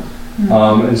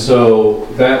 And so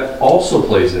that also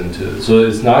plays into it. So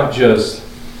it's not just,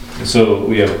 so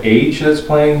we have age that's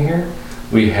playing here,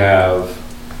 we have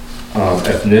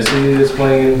ethnicity that's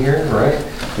playing in here, right?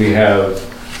 We have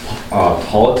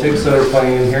politics that are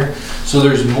playing in here. So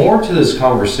there's more to this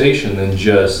conversation than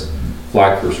just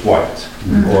black versus white,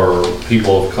 or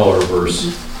people of color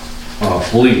versus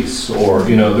police, or,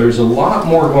 you know, there's a lot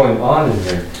more going on in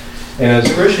here. And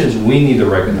as Christians, we need to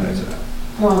recognize that.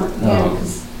 Well, yeah,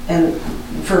 'cause- and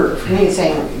for me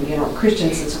saying, you know,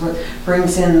 Christians is what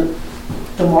brings in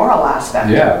the moral aspect.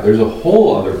 Yeah, there's a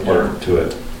whole other part to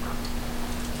it.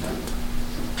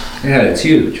 Yeah, it's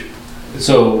huge.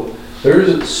 So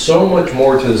there's so much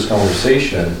more to this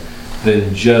conversation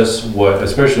than just what,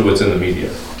 especially what's in the media,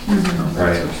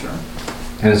 right?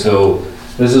 And so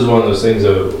this is one of those things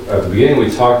that at the beginning we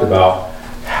talked about,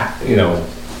 you know,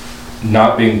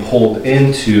 not being pulled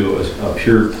into a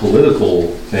pure political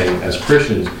thing as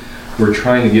Christians. We're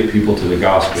trying to get people to the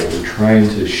gospel. We're trying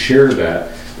to share that,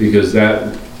 because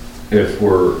that, if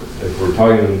we're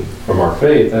talking from our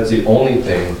faith, that's the only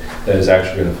thing that is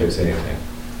actually going to fix anything.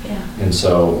 Yeah. And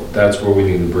so that's where we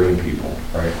need to bring people,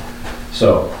 right?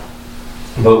 So,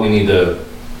 but we need to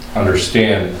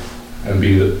understand and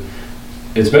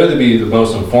it's better to be the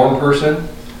most informed person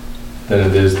than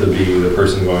it is to be the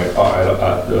person going,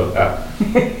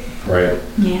 right?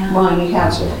 Yeah. Well, you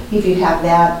have, So- if you have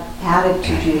that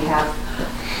attitude, you have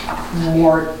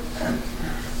more,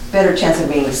 better chance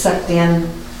of being sucked in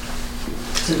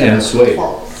to the And swayed.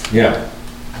 faults. Yeah.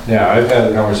 Yeah, I've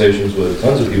had conversations with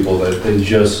tons of people that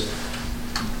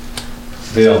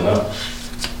they don't know.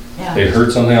 They Yeah.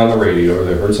 heard something on the radio, or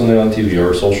they heard something on TV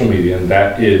or social media, and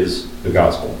that is the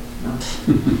gospel.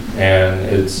 And No.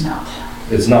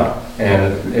 it's not.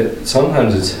 And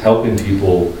sometimes it's helping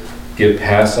people get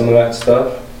past some of that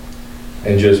stuff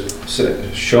and just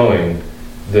showing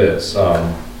this. I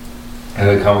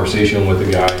had a conversation with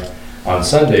a guy on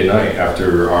Sunday night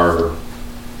after our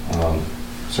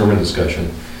sermon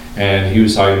discussion, and he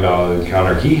was talking about an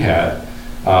encounter he had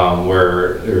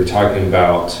where they were talking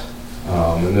about,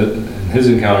 and his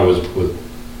encounter was with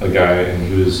a guy, and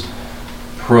he was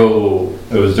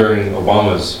it was during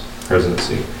Obama's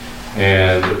presidency,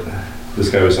 and this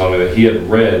guy was telling me that he had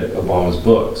read Obama's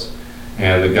books,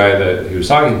 and the guy that he was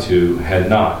talking to had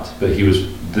not, but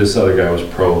this other guy was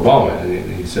pro-Obama,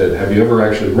 and he said, have you ever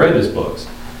actually read his books?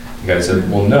 The guy said,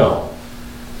 well, no.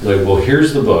 He's like, well,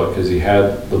 here's the book, because he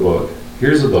had the book.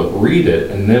 Here's the book, read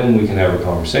it, and then we can have a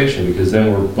conversation, because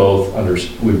then we both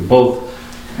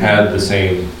had the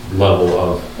same level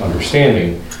of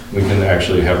understanding. We can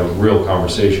actually have a real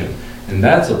conversation. And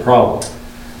that's a problem,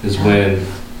 is when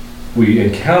we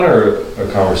encounter a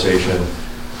conversation,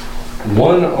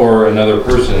 one or another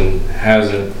person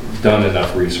hasn't done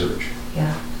enough research.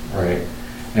 Yeah. Right?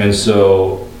 And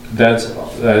so that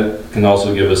can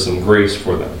also give us some grace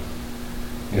for them.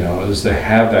 You know, is to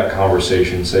have that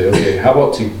conversation, say, okay, how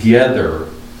about together,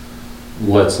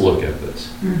 let's look at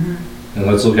this. And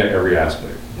let's look at every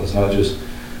aspect. Let's not just,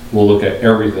 we'll look at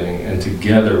everything, and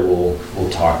together we'll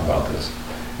talk about this.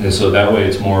 And so that way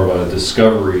it's more of a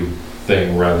discovery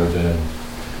thing rather than,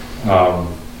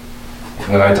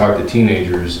 when I talk to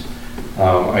teenagers,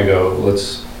 I go,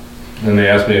 and they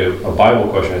ask me a Bible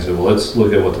question, I said, well, let's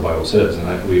look at what the Bible says.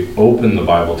 And we open the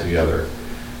Bible together,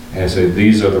 and I say,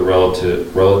 these are the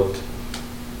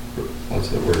what's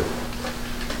the word?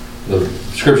 The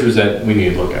scriptures that we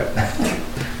need to look at.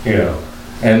 You know,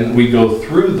 And we go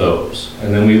through those,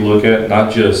 and then we look at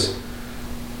not just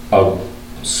a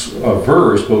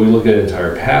verse, but we look at an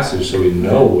entire passage so we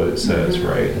know what it says,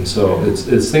 right? And so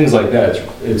it's things like that.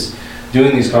 It's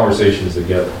doing these conversations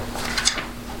together.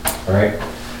 All right,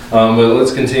 but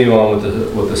let's continue on with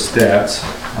the stats.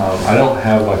 I don't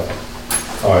have my.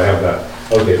 Oh, I have that.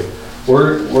 Okay,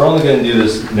 we're only going to do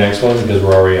this next one because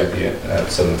we're already at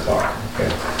 7 o'clock. Okay,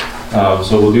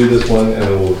 so we'll do this one and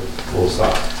then we'll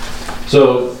stop.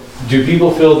 So, do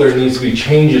people feel there needs to be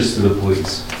changes to the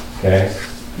police? Okay,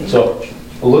 so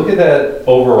look at that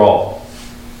overall.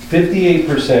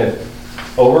 58%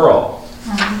 overall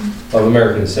of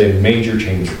Americans say major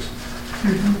changes.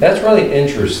 That's really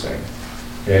interesting,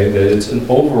 okay, that it's an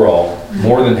overall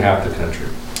more than half the country,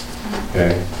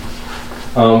 okay?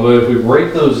 But if we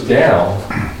break those down,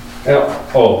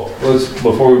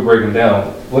 before we break them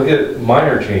down, look at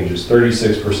minor changes,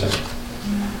 36%.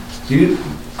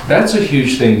 That's a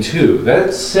huge thing too.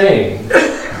 That's saying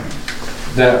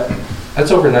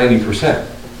that's over 90%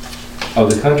 of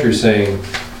the country saying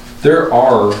there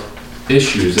are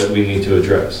issues that we need to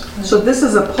address. So this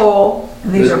is a poll,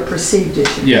 and these are perceived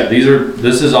issues. Yeah,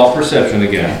 this is all perception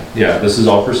again. Yeah, this is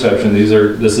all perception.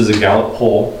 This is a Gallup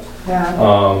poll.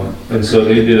 Yeah. And so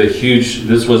they did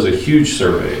this was a huge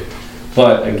survey.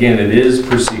 But again, it is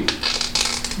perceived.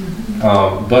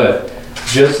 But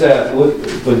just that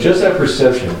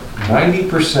perception,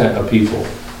 90% of people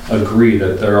agree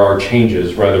that there are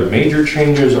changes, whether major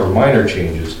changes or minor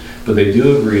changes, but they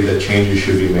do agree that changes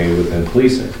should be made within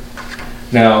policing.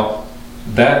 Now,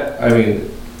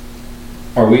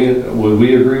 would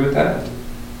we agree with that?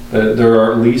 That there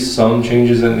are at least some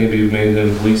changes that need to be made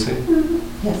in policing?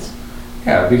 Yes.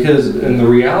 Yeah, because, and the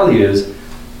reality is,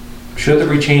 should there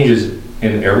be changes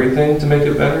in everything to make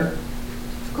it better?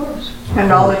 Of course.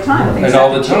 And all the time. And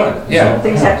all the time, yeah.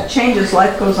 Things have to change as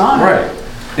life goes on. Right.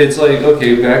 It's like,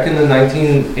 okay, back in the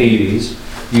 1980s,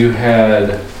 you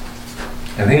had,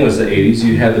 I think it was the 80s,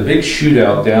 you had the big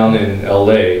shootout down in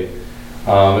LA.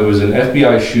 It was an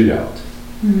FBI shootout.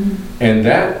 And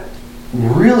that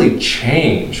really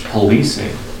changed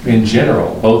policing in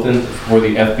general, both for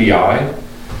the FBI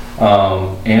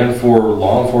and for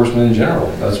law enforcement in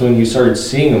general. That's when you started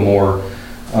seeing more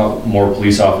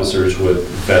police officers with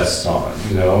vests on,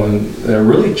 and it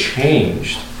really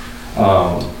changed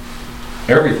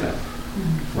everything,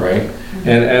 right?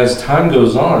 And as time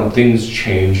goes on, things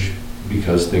change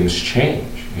because things change.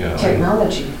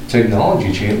 Technology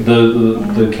change.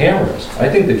 The cameras. I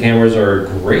think the cameras are a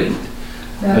great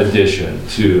addition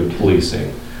to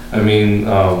policing. I mean,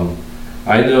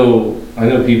 I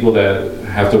know people that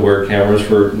have to wear cameras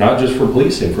for not just for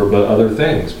policing, but other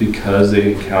things because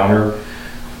they encounter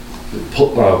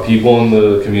people in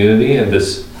the community and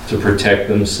this to protect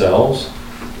themselves.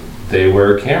 They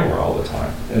wear a camera all the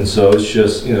time, and so it's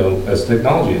just as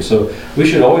technology. And so we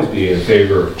should always be in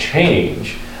favor of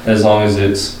change as long as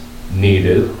it's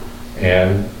needed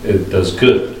and it does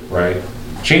good, right?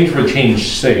 Change for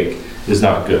change's sake is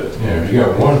not good. Yeah, if you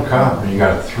got one cop and you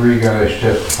got 3 guys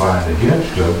testifying against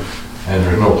him, and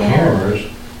there's no cameras,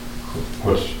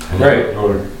 Right.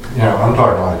 I'm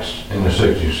talking like in the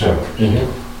 60s,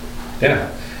 70s.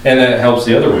 Yeah, and that helps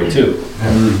the other way too,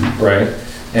 right?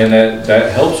 And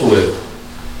that helps with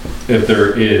if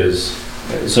there is.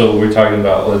 So we're talking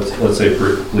about let's say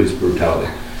police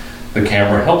brutality. The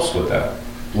camera helps with that.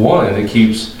 One, it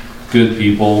keeps good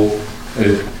people.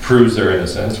 It proves their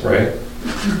innocence, right?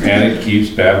 And it keeps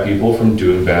bad people from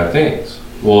doing bad things.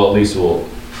 Well, at least we'll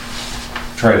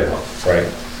try to help, right?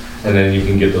 And then you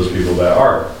can get those people that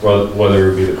are,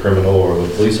 whether it be the criminal or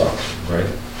the police officer, right?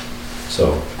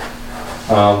 So,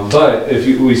 but if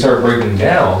we start breaking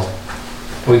down,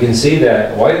 we can see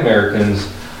that white Americans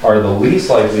are the least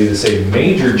likely to say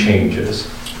major changes,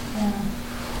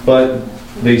 but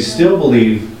they still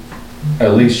believe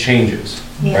at least changes,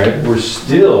 right? We're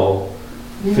still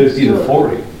 50 to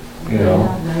 40,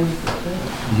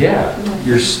 Yeah,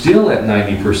 you're still at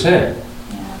 90%.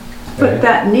 But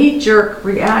that knee-jerk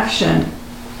reaction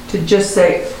to just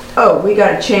say, oh, we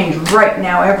got to change right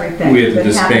now everything We have to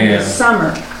that happened this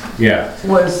disband. summer Yeah.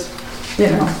 was,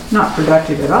 not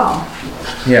productive at all.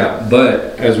 Yeah,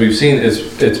 but as we've seen,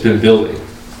 it's been building,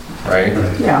 right?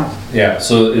 Yeah. Yeah,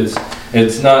 so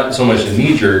it's not so much a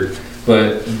knee jerk,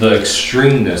 but the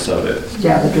extremeness of it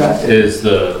Yeah, the drug. is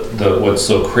the what's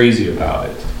so crazy about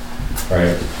it,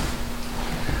 right?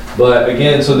 But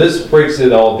again, so this breaks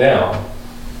it all down.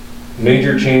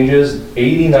 Major changes,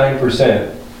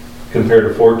 89% compared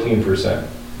to 14%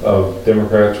 of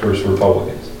Democrats versus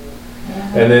Republicans.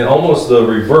 And then almost the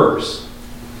reverse,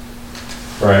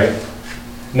 right?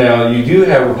 Now, you do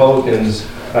have Republicans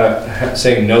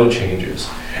saying no changes.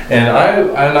 And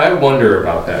I wonder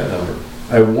about that number.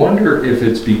 I wonder if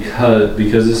it's because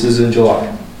this is in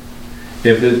July,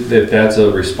 if that's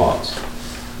a response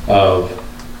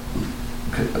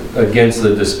against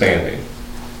the disbanding.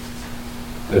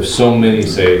 If so many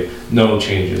say no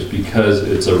changes because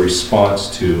it's a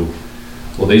response to,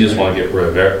 well, they just want to get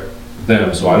rid of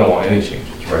them, so I don't want any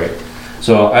changes, right?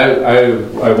 So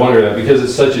I wonder that because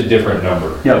it's such a different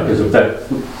number. Yeah, because if that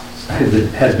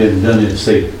had been done in,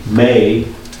 say, May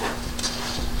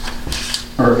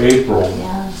or April,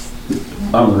 Yes.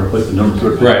 I'm gonna put the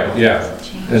numbers. Right, yeah.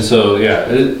 And so, yeah,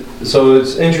 so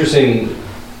it's interesting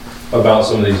about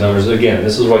some of these numbers. Again,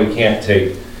 this is why you can't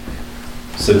take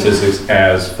statistics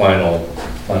as final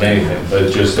on anything,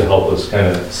 but just to help us kind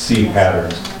of see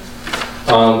patterns.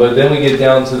 But then we get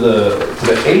down to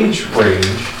the age range.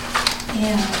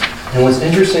 Yeah. And what's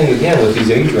interesting, again, with these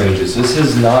age ranges, this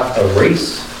is not a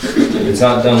race. It's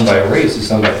not done by race, it's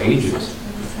done by ages.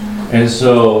 And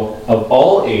so, of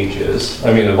all ages,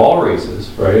 I mean, of all races,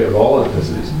 right, of all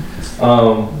ethnicities,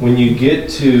 when you get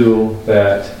to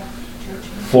that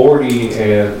 40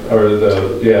 or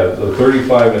the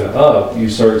 35 and up, you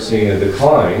start seeing a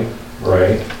decline,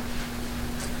 right?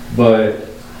 But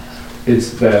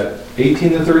it's that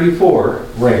 18 to 34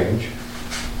 range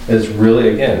is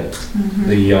really, again,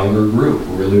 the younger group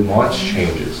really wants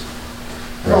changes.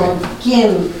 Well,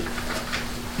 again,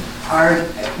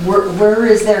 where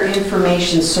is their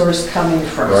information source coming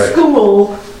from? Right.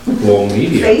 School, Well,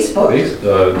 media. Facebook.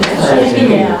 Social media.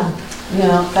 Yeah. you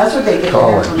know, that's where they get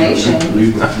their information.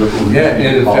 Yeah,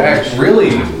 and in fact,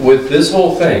 really, with this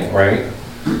whole thing, right,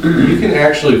 you can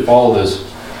actually follow this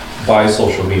by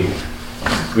social media.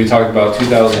 We talked about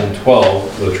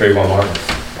 2012 with Trayvon Martin.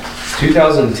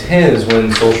 2010 is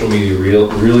when social media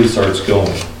really starts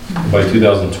going. By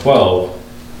 2012,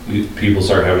 people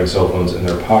start having cell phones in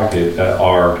their pocket that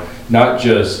are not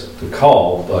just to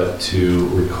call, but to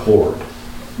record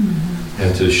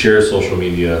and to share social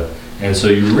media. And so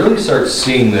you really start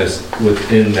seeing this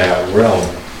within that realm.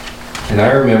 And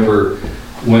I remember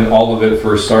when all of it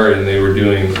first started and they were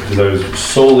doing, because I was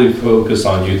solely focused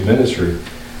on youth ministry,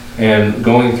 and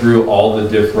going through all the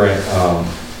different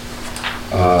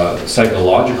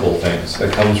psychological things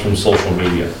that comes from social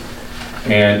media.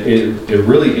 And it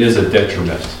really is a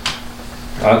detriment,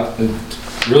 not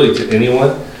really to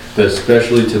anyone, but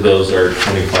especially to those that are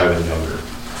 25 and younger.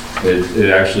 It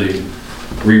actually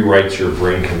rewrites your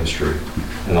brain chemistry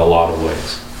in a lot of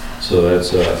ways. So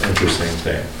that's an interesting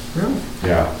thing. Really?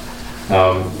 Yeah.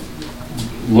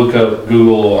 Look up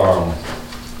Google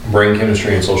brain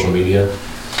chemistry and social media.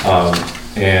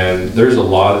 And there's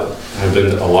have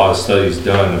been a lot of studies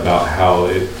done about how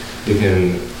it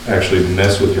can actually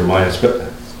mess with your mind.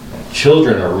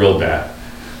 Children are real bad.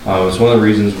 It's one of the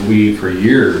reasons we, for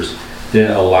years,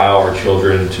 didn't allow our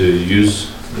children to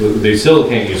use, they still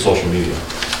can't use social media,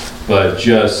 but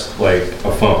just like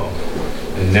a phone.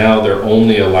 And now they're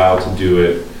only allowed to do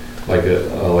it like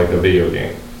a video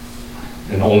game,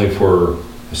 and only for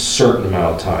a certain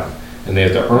amount of time. And they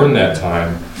have to earn that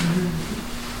time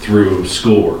through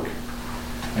schoolwork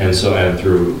and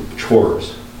through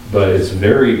chores. But it's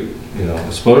very,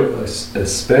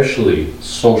 especially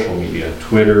social media,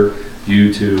 Twitter,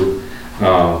 YouTube,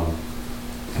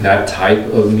 that type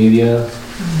of media,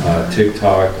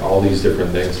 TikTok, all these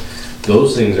different things.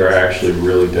 Those things are actually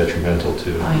really detrimental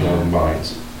to young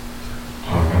minds.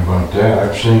 Talking about that,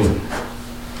 I've seen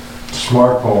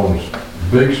smartphones,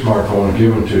 big smartphones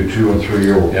given to 2- and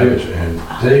 3-year-old Yep. kids, and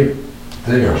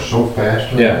they are so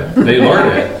fast. Yeah, they learn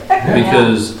it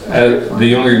because the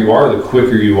younger you are, the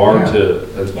quicker you are to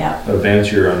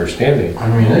advance your understanding. I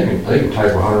mean, they can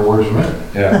type 100 words a minute.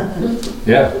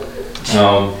 Yeah.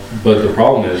 But the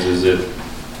problem is it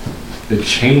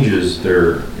changes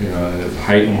their, it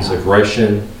heightens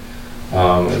aggression.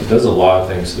 It does a lot of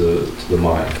things to the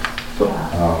mind.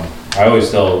 I always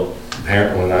tell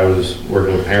when I was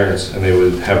working with parents and they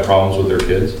would have problems with their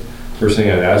kids, first thing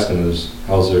I'd ask them is,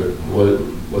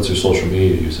 what's their social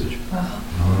media usage?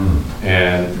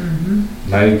 And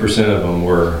 90% of them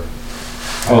were,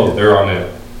 they're on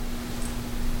it.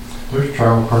 There's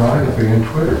child pornography in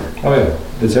Twitter. Oh yeah,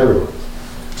 it's everywhere.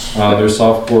 There's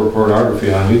softcore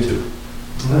pornography on YouTube.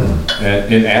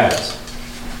 And in ads.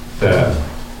 That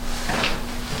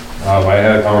I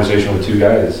had a conversation with two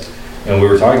guys, and we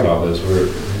were talking about this.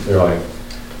 They're like,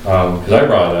 because I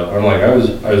brought it up. I'm like, I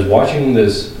was watching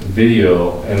this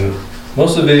video, and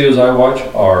most of the videos I watch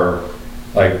are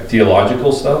like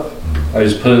theological stuff. I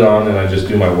just put it on and I just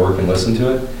do my work and listen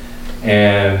to it.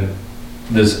 And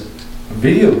this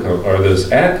video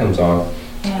this ad comes on.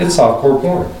 It's softcore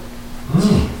porn.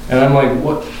 And I'm like,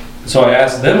 what? So I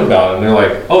asked them about it, and they're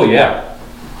like, oh yeah.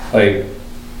 Like,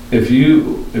 if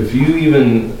you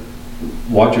even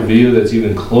watch a video that's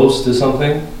even close to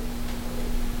something,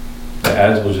 the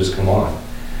ads will just come on.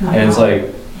 And it's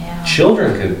like, Yeah.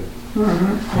 children can,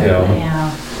 you know. Yeah.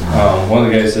 One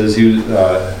of the guys says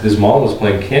his mom was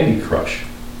playing Candy Crush,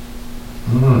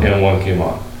 and one came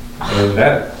on. And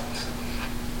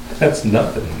that's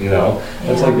nothing, you know.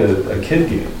 That's like a kid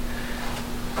game.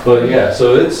 But yeah,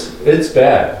 so it's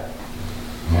bad.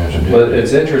 Yeah, it's a But bit-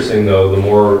 it's interesting though, the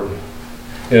more,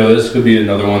 you know, this could be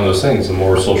another one of those things, the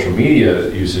more social media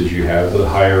usage you have, the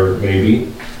higher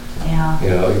maybe, Yeah. you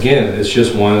know, again, it's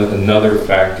just another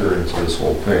factor into this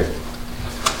whole thing.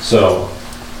 So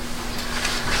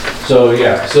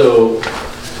yeah, so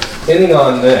ending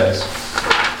on this,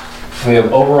 we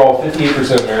have overall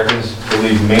 58% of Americans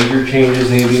believe major changes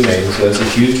need to be made, so that's a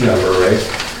huge number, right?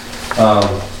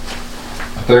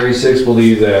 36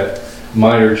 believe that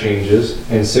minor changes,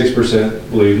 and 6%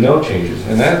 believe no changes.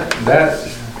 And that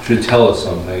should tell us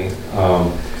something,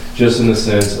 just in the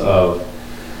sense of,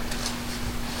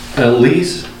 at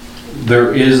least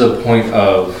there is a point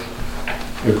of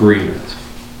agreement,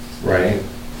 right?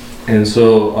 And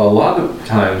so a lot of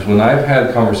times when I've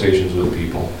had conversations with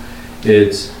people,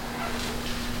 it's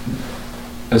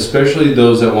especially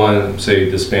those that want to say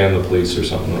disband the police or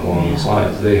something along those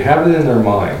lines, they have it in their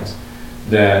minds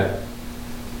that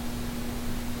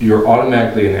you're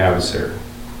automatically an adversary,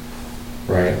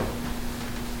 right?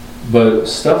 But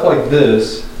stuff like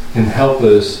this can help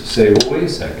us say, well, wait a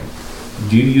second,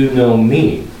 do you know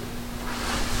me?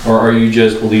 Or are you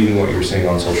just believing what you're saying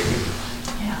on social media?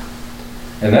 Yeah.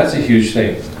 And that's a huge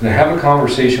thing. To have a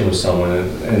conversation with someone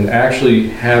and actually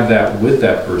have that with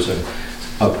that person.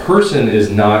 A person is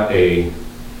not a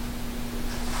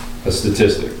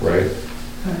statistic, right?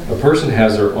 A person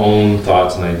has their own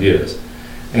thoughts and ideas.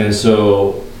 And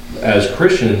so as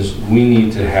Christians, we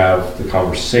need to have the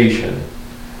conversation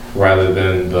rather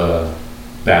than the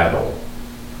battle.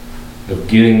 Of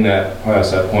getting that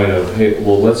past that point of, hey,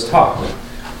 well, let's talk.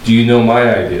 Do you know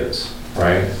my ideas,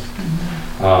 right?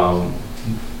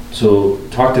 So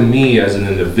talk to me as an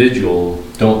individual.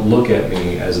 Don't look at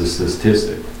me as a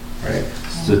statistic, right?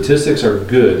 Statistics are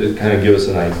good. It kind of gives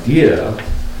us an idea.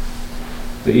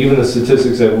 But even the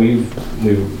statistics that we've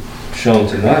shown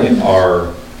tonight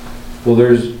are, well,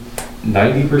 there's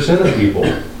 90% of people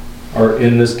are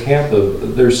in this camp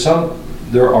of,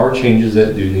 there are changes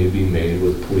that do need to be made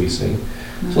with policing.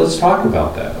 So let's talk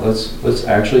about that. Let's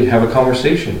actually have a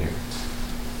conversation here.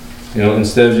 You know,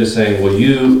 instead of just saying, well,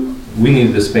 we need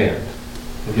to disband.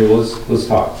 Okay, well, let's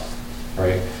talk,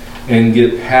 right? And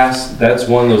get past, that's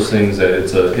one of those things that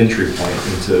it's an entry point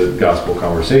into gospel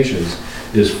conversations,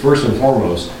 is first and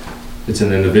foremost, it's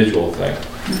an individual thing,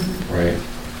 right?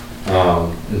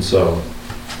 And so,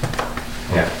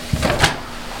 yeah.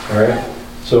 All right,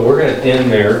 so we're gonna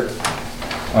end there.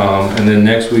 And then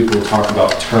next week we'll talk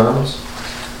about terms.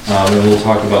 And we'll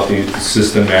talk about the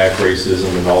systematic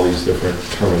racism and all these different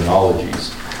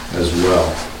terminologies as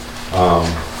well.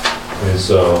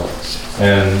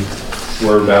 And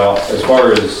we're about, as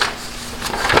far as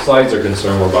slides are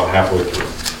concerned, we're about halfway through.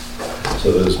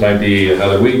 So this might be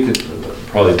another week,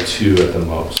 probably 2 at the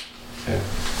most. Okay.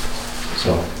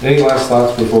 So, any last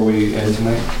thoughts before we end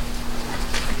tonight?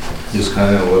 Just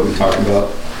kind of what we talked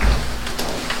about.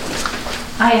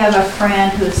 I have a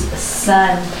friend whose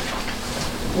son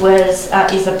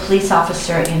is a police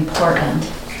officer in Portland.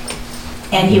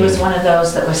 And he was one of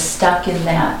those that was stuck in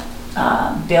that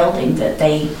building that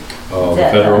they... The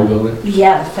federal building?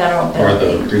 Yeah, the federal Or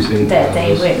building. the precinct? That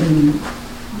they went and,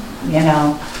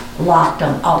 locked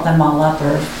them all up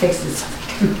or fixed it so they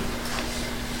couldn't.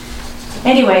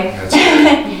 Anyway.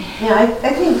 Yeah, I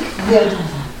think that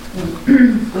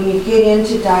when you get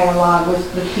into dialogue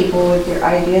with people, with your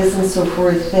ideas and so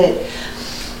forth, that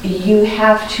you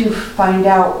have to find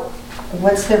out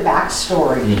what's their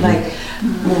backstory. Like,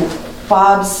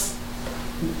 Bob's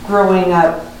growing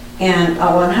up in a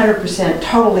 100%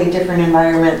 totally different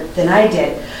environment than I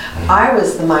did. I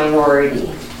was the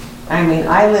minority. I mean,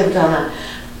 I lived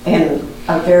in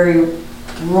a very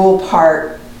rural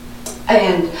part,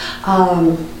 and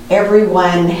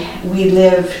everyone, we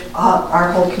lived,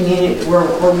 our whole community, where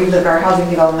we lived, our housing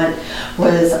development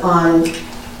was on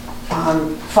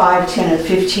 5, 10, and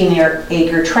 15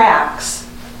 acre tracts.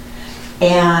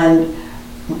 And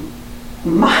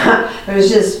it was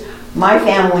just my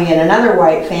family and another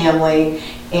white family,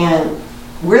 and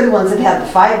we're the ones that had the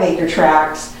 5 acre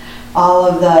tracts. All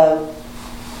of the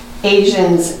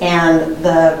Asians and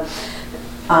the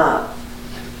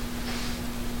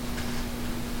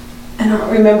I don't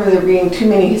remember there being too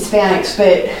many Hispanics,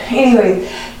 but anyway,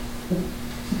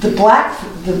 the blacks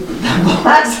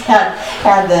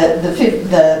had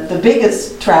the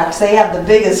biggest tracts. They had the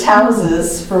biggest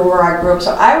houses for where I grew up.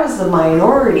 So I was the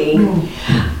minority,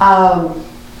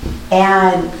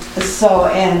 and so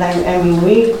I mean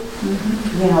we.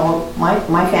 You know,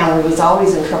 my family was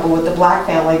always in trouble with the black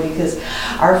family because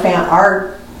our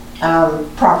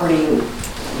property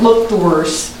looked the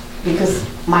worst because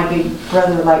my big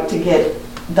brother liked to get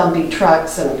dumpy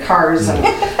trucks and cars, and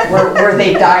where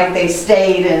they died they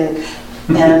stayed, and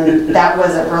that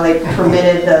wasn't really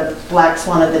permitted. The blacks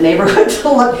wanted the neighborhood to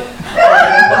look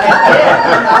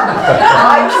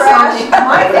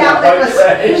my family was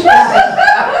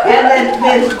and then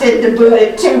to boot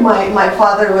it too, my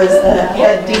father was the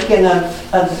head deacon of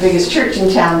the biggest church in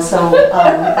town, so we,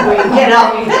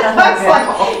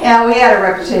 yeah, we had a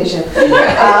reputation.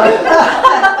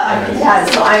 Yeah,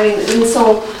 so I mean, and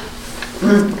so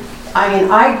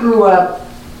I grew up,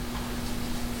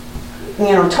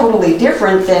 you know, totally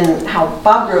different than how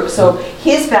Bob grew up. So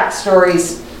his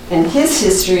backstories and his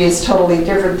history is totally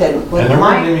different than with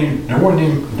mine. There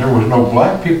was no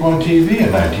black people on TV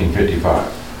in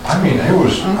 1955. I mean, I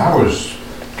was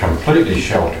completely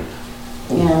sheltered.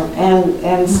 Yeah,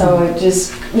 and so it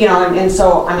just, you know, and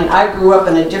so, I mean, I grew up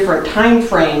in a different time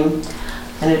frame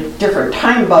and a different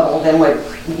time bubble than what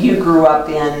you grew up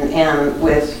in, and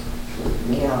with,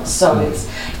 you know, so it's,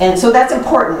 and so that's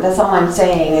important. That's all I'm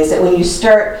saying, is that when you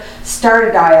start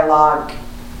a dialogue,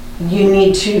 you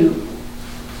need to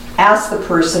ask the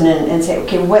person and say,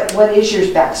 okay, what is your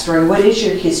backstory? What is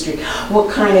your history? What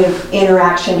kind of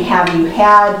interaction have you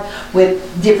had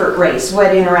with different race?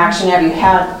 What interaction have you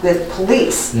had with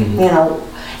police? You know,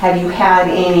 have you had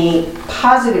any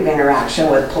positive interaction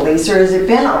with police, or has it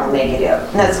been all negative?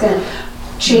 And that's going to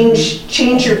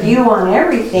change your view on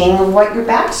everything and what your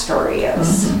backstory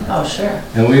is. Oh, sure.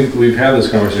 And we've had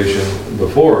this conversation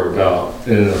before about,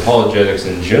 in apologetics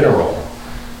in general,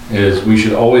 is we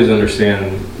should always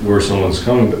understand where someone's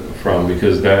coming from,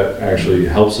 because that actually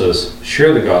helps us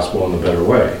share the gospel in a better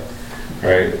way,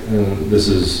 right? And this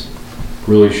is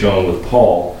really shown with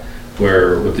Paul,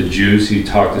 where with the Jews he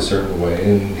talked a certain way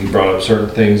and he brought up certain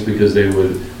things because they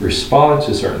would respond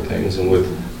to certain things, and with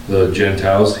the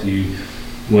Gentiles he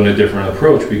went a different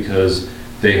approach because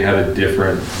they had a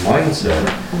different mindset.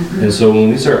 And so when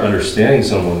we start understanding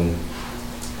someone,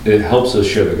 it helps us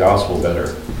share the gospel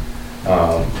better.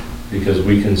 Because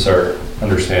we can start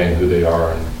understanding who they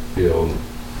are and be able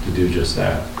to do just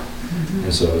that.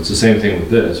 And so it's the same thing with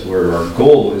this, where our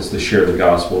goal is to share the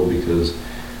gospel, because,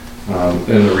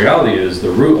 and the reality is the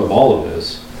root of all of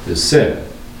this is sin.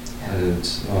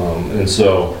 And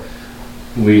so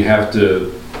we have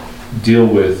to deal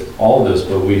with all this,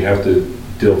 but we have to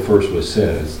deal first with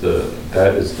sin.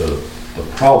 That is the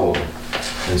problem.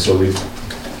 And so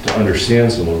to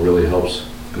understand someone really helps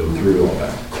go through all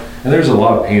that. And there's a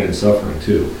lot of pain and suffering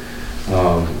too.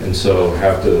 And so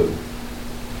have to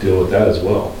deal with that as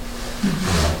well.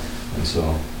 And so.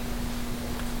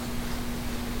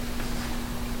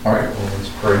 All right, well, let's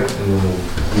pray and then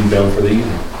we'll be done for the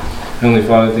evening. Heavenly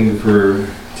Father, thank you for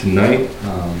tonight.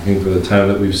 Thank you for the time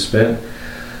that we've spent.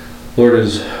 Lord,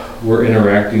 as we're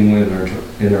interacting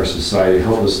in our society,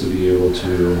 help us to be able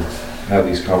to have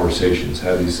these conversations,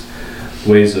 have these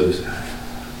ways of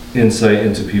insight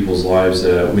into people's lives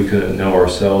that we couldn't know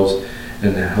ourselves,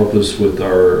 and to help us with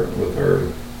our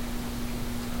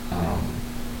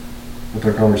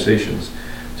conversations,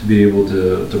 to be able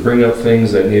to bring up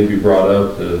things that need to be brought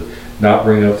up, to not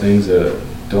bring up things that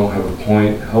don't have a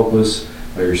point. Help us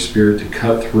by your Spirit to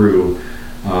cut through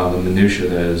the minutia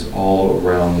that is all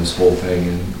around this whole thing,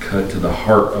 and cut to the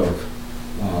heart of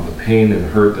the pain and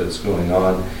hurt that's going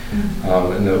on,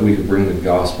 and that we can bring the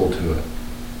gospel to it.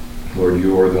 Lord,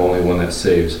 you are the only one that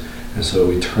saves. And so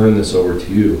we turn this over to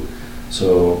you.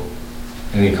 So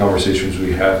any conversations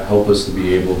we have, help us to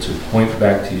be able to point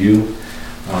back to you,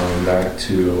 back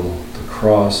to the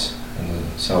cross and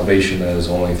the salvation that is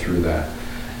only through that.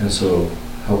 And so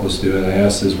help us do it. And I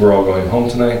ask, as we're all going home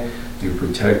tonight, you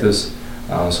protect us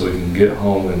so we can get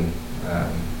home and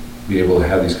be able to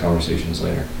have these conversations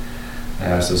later. I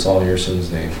ask this all in your Son's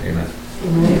name. Amen.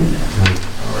 Amen.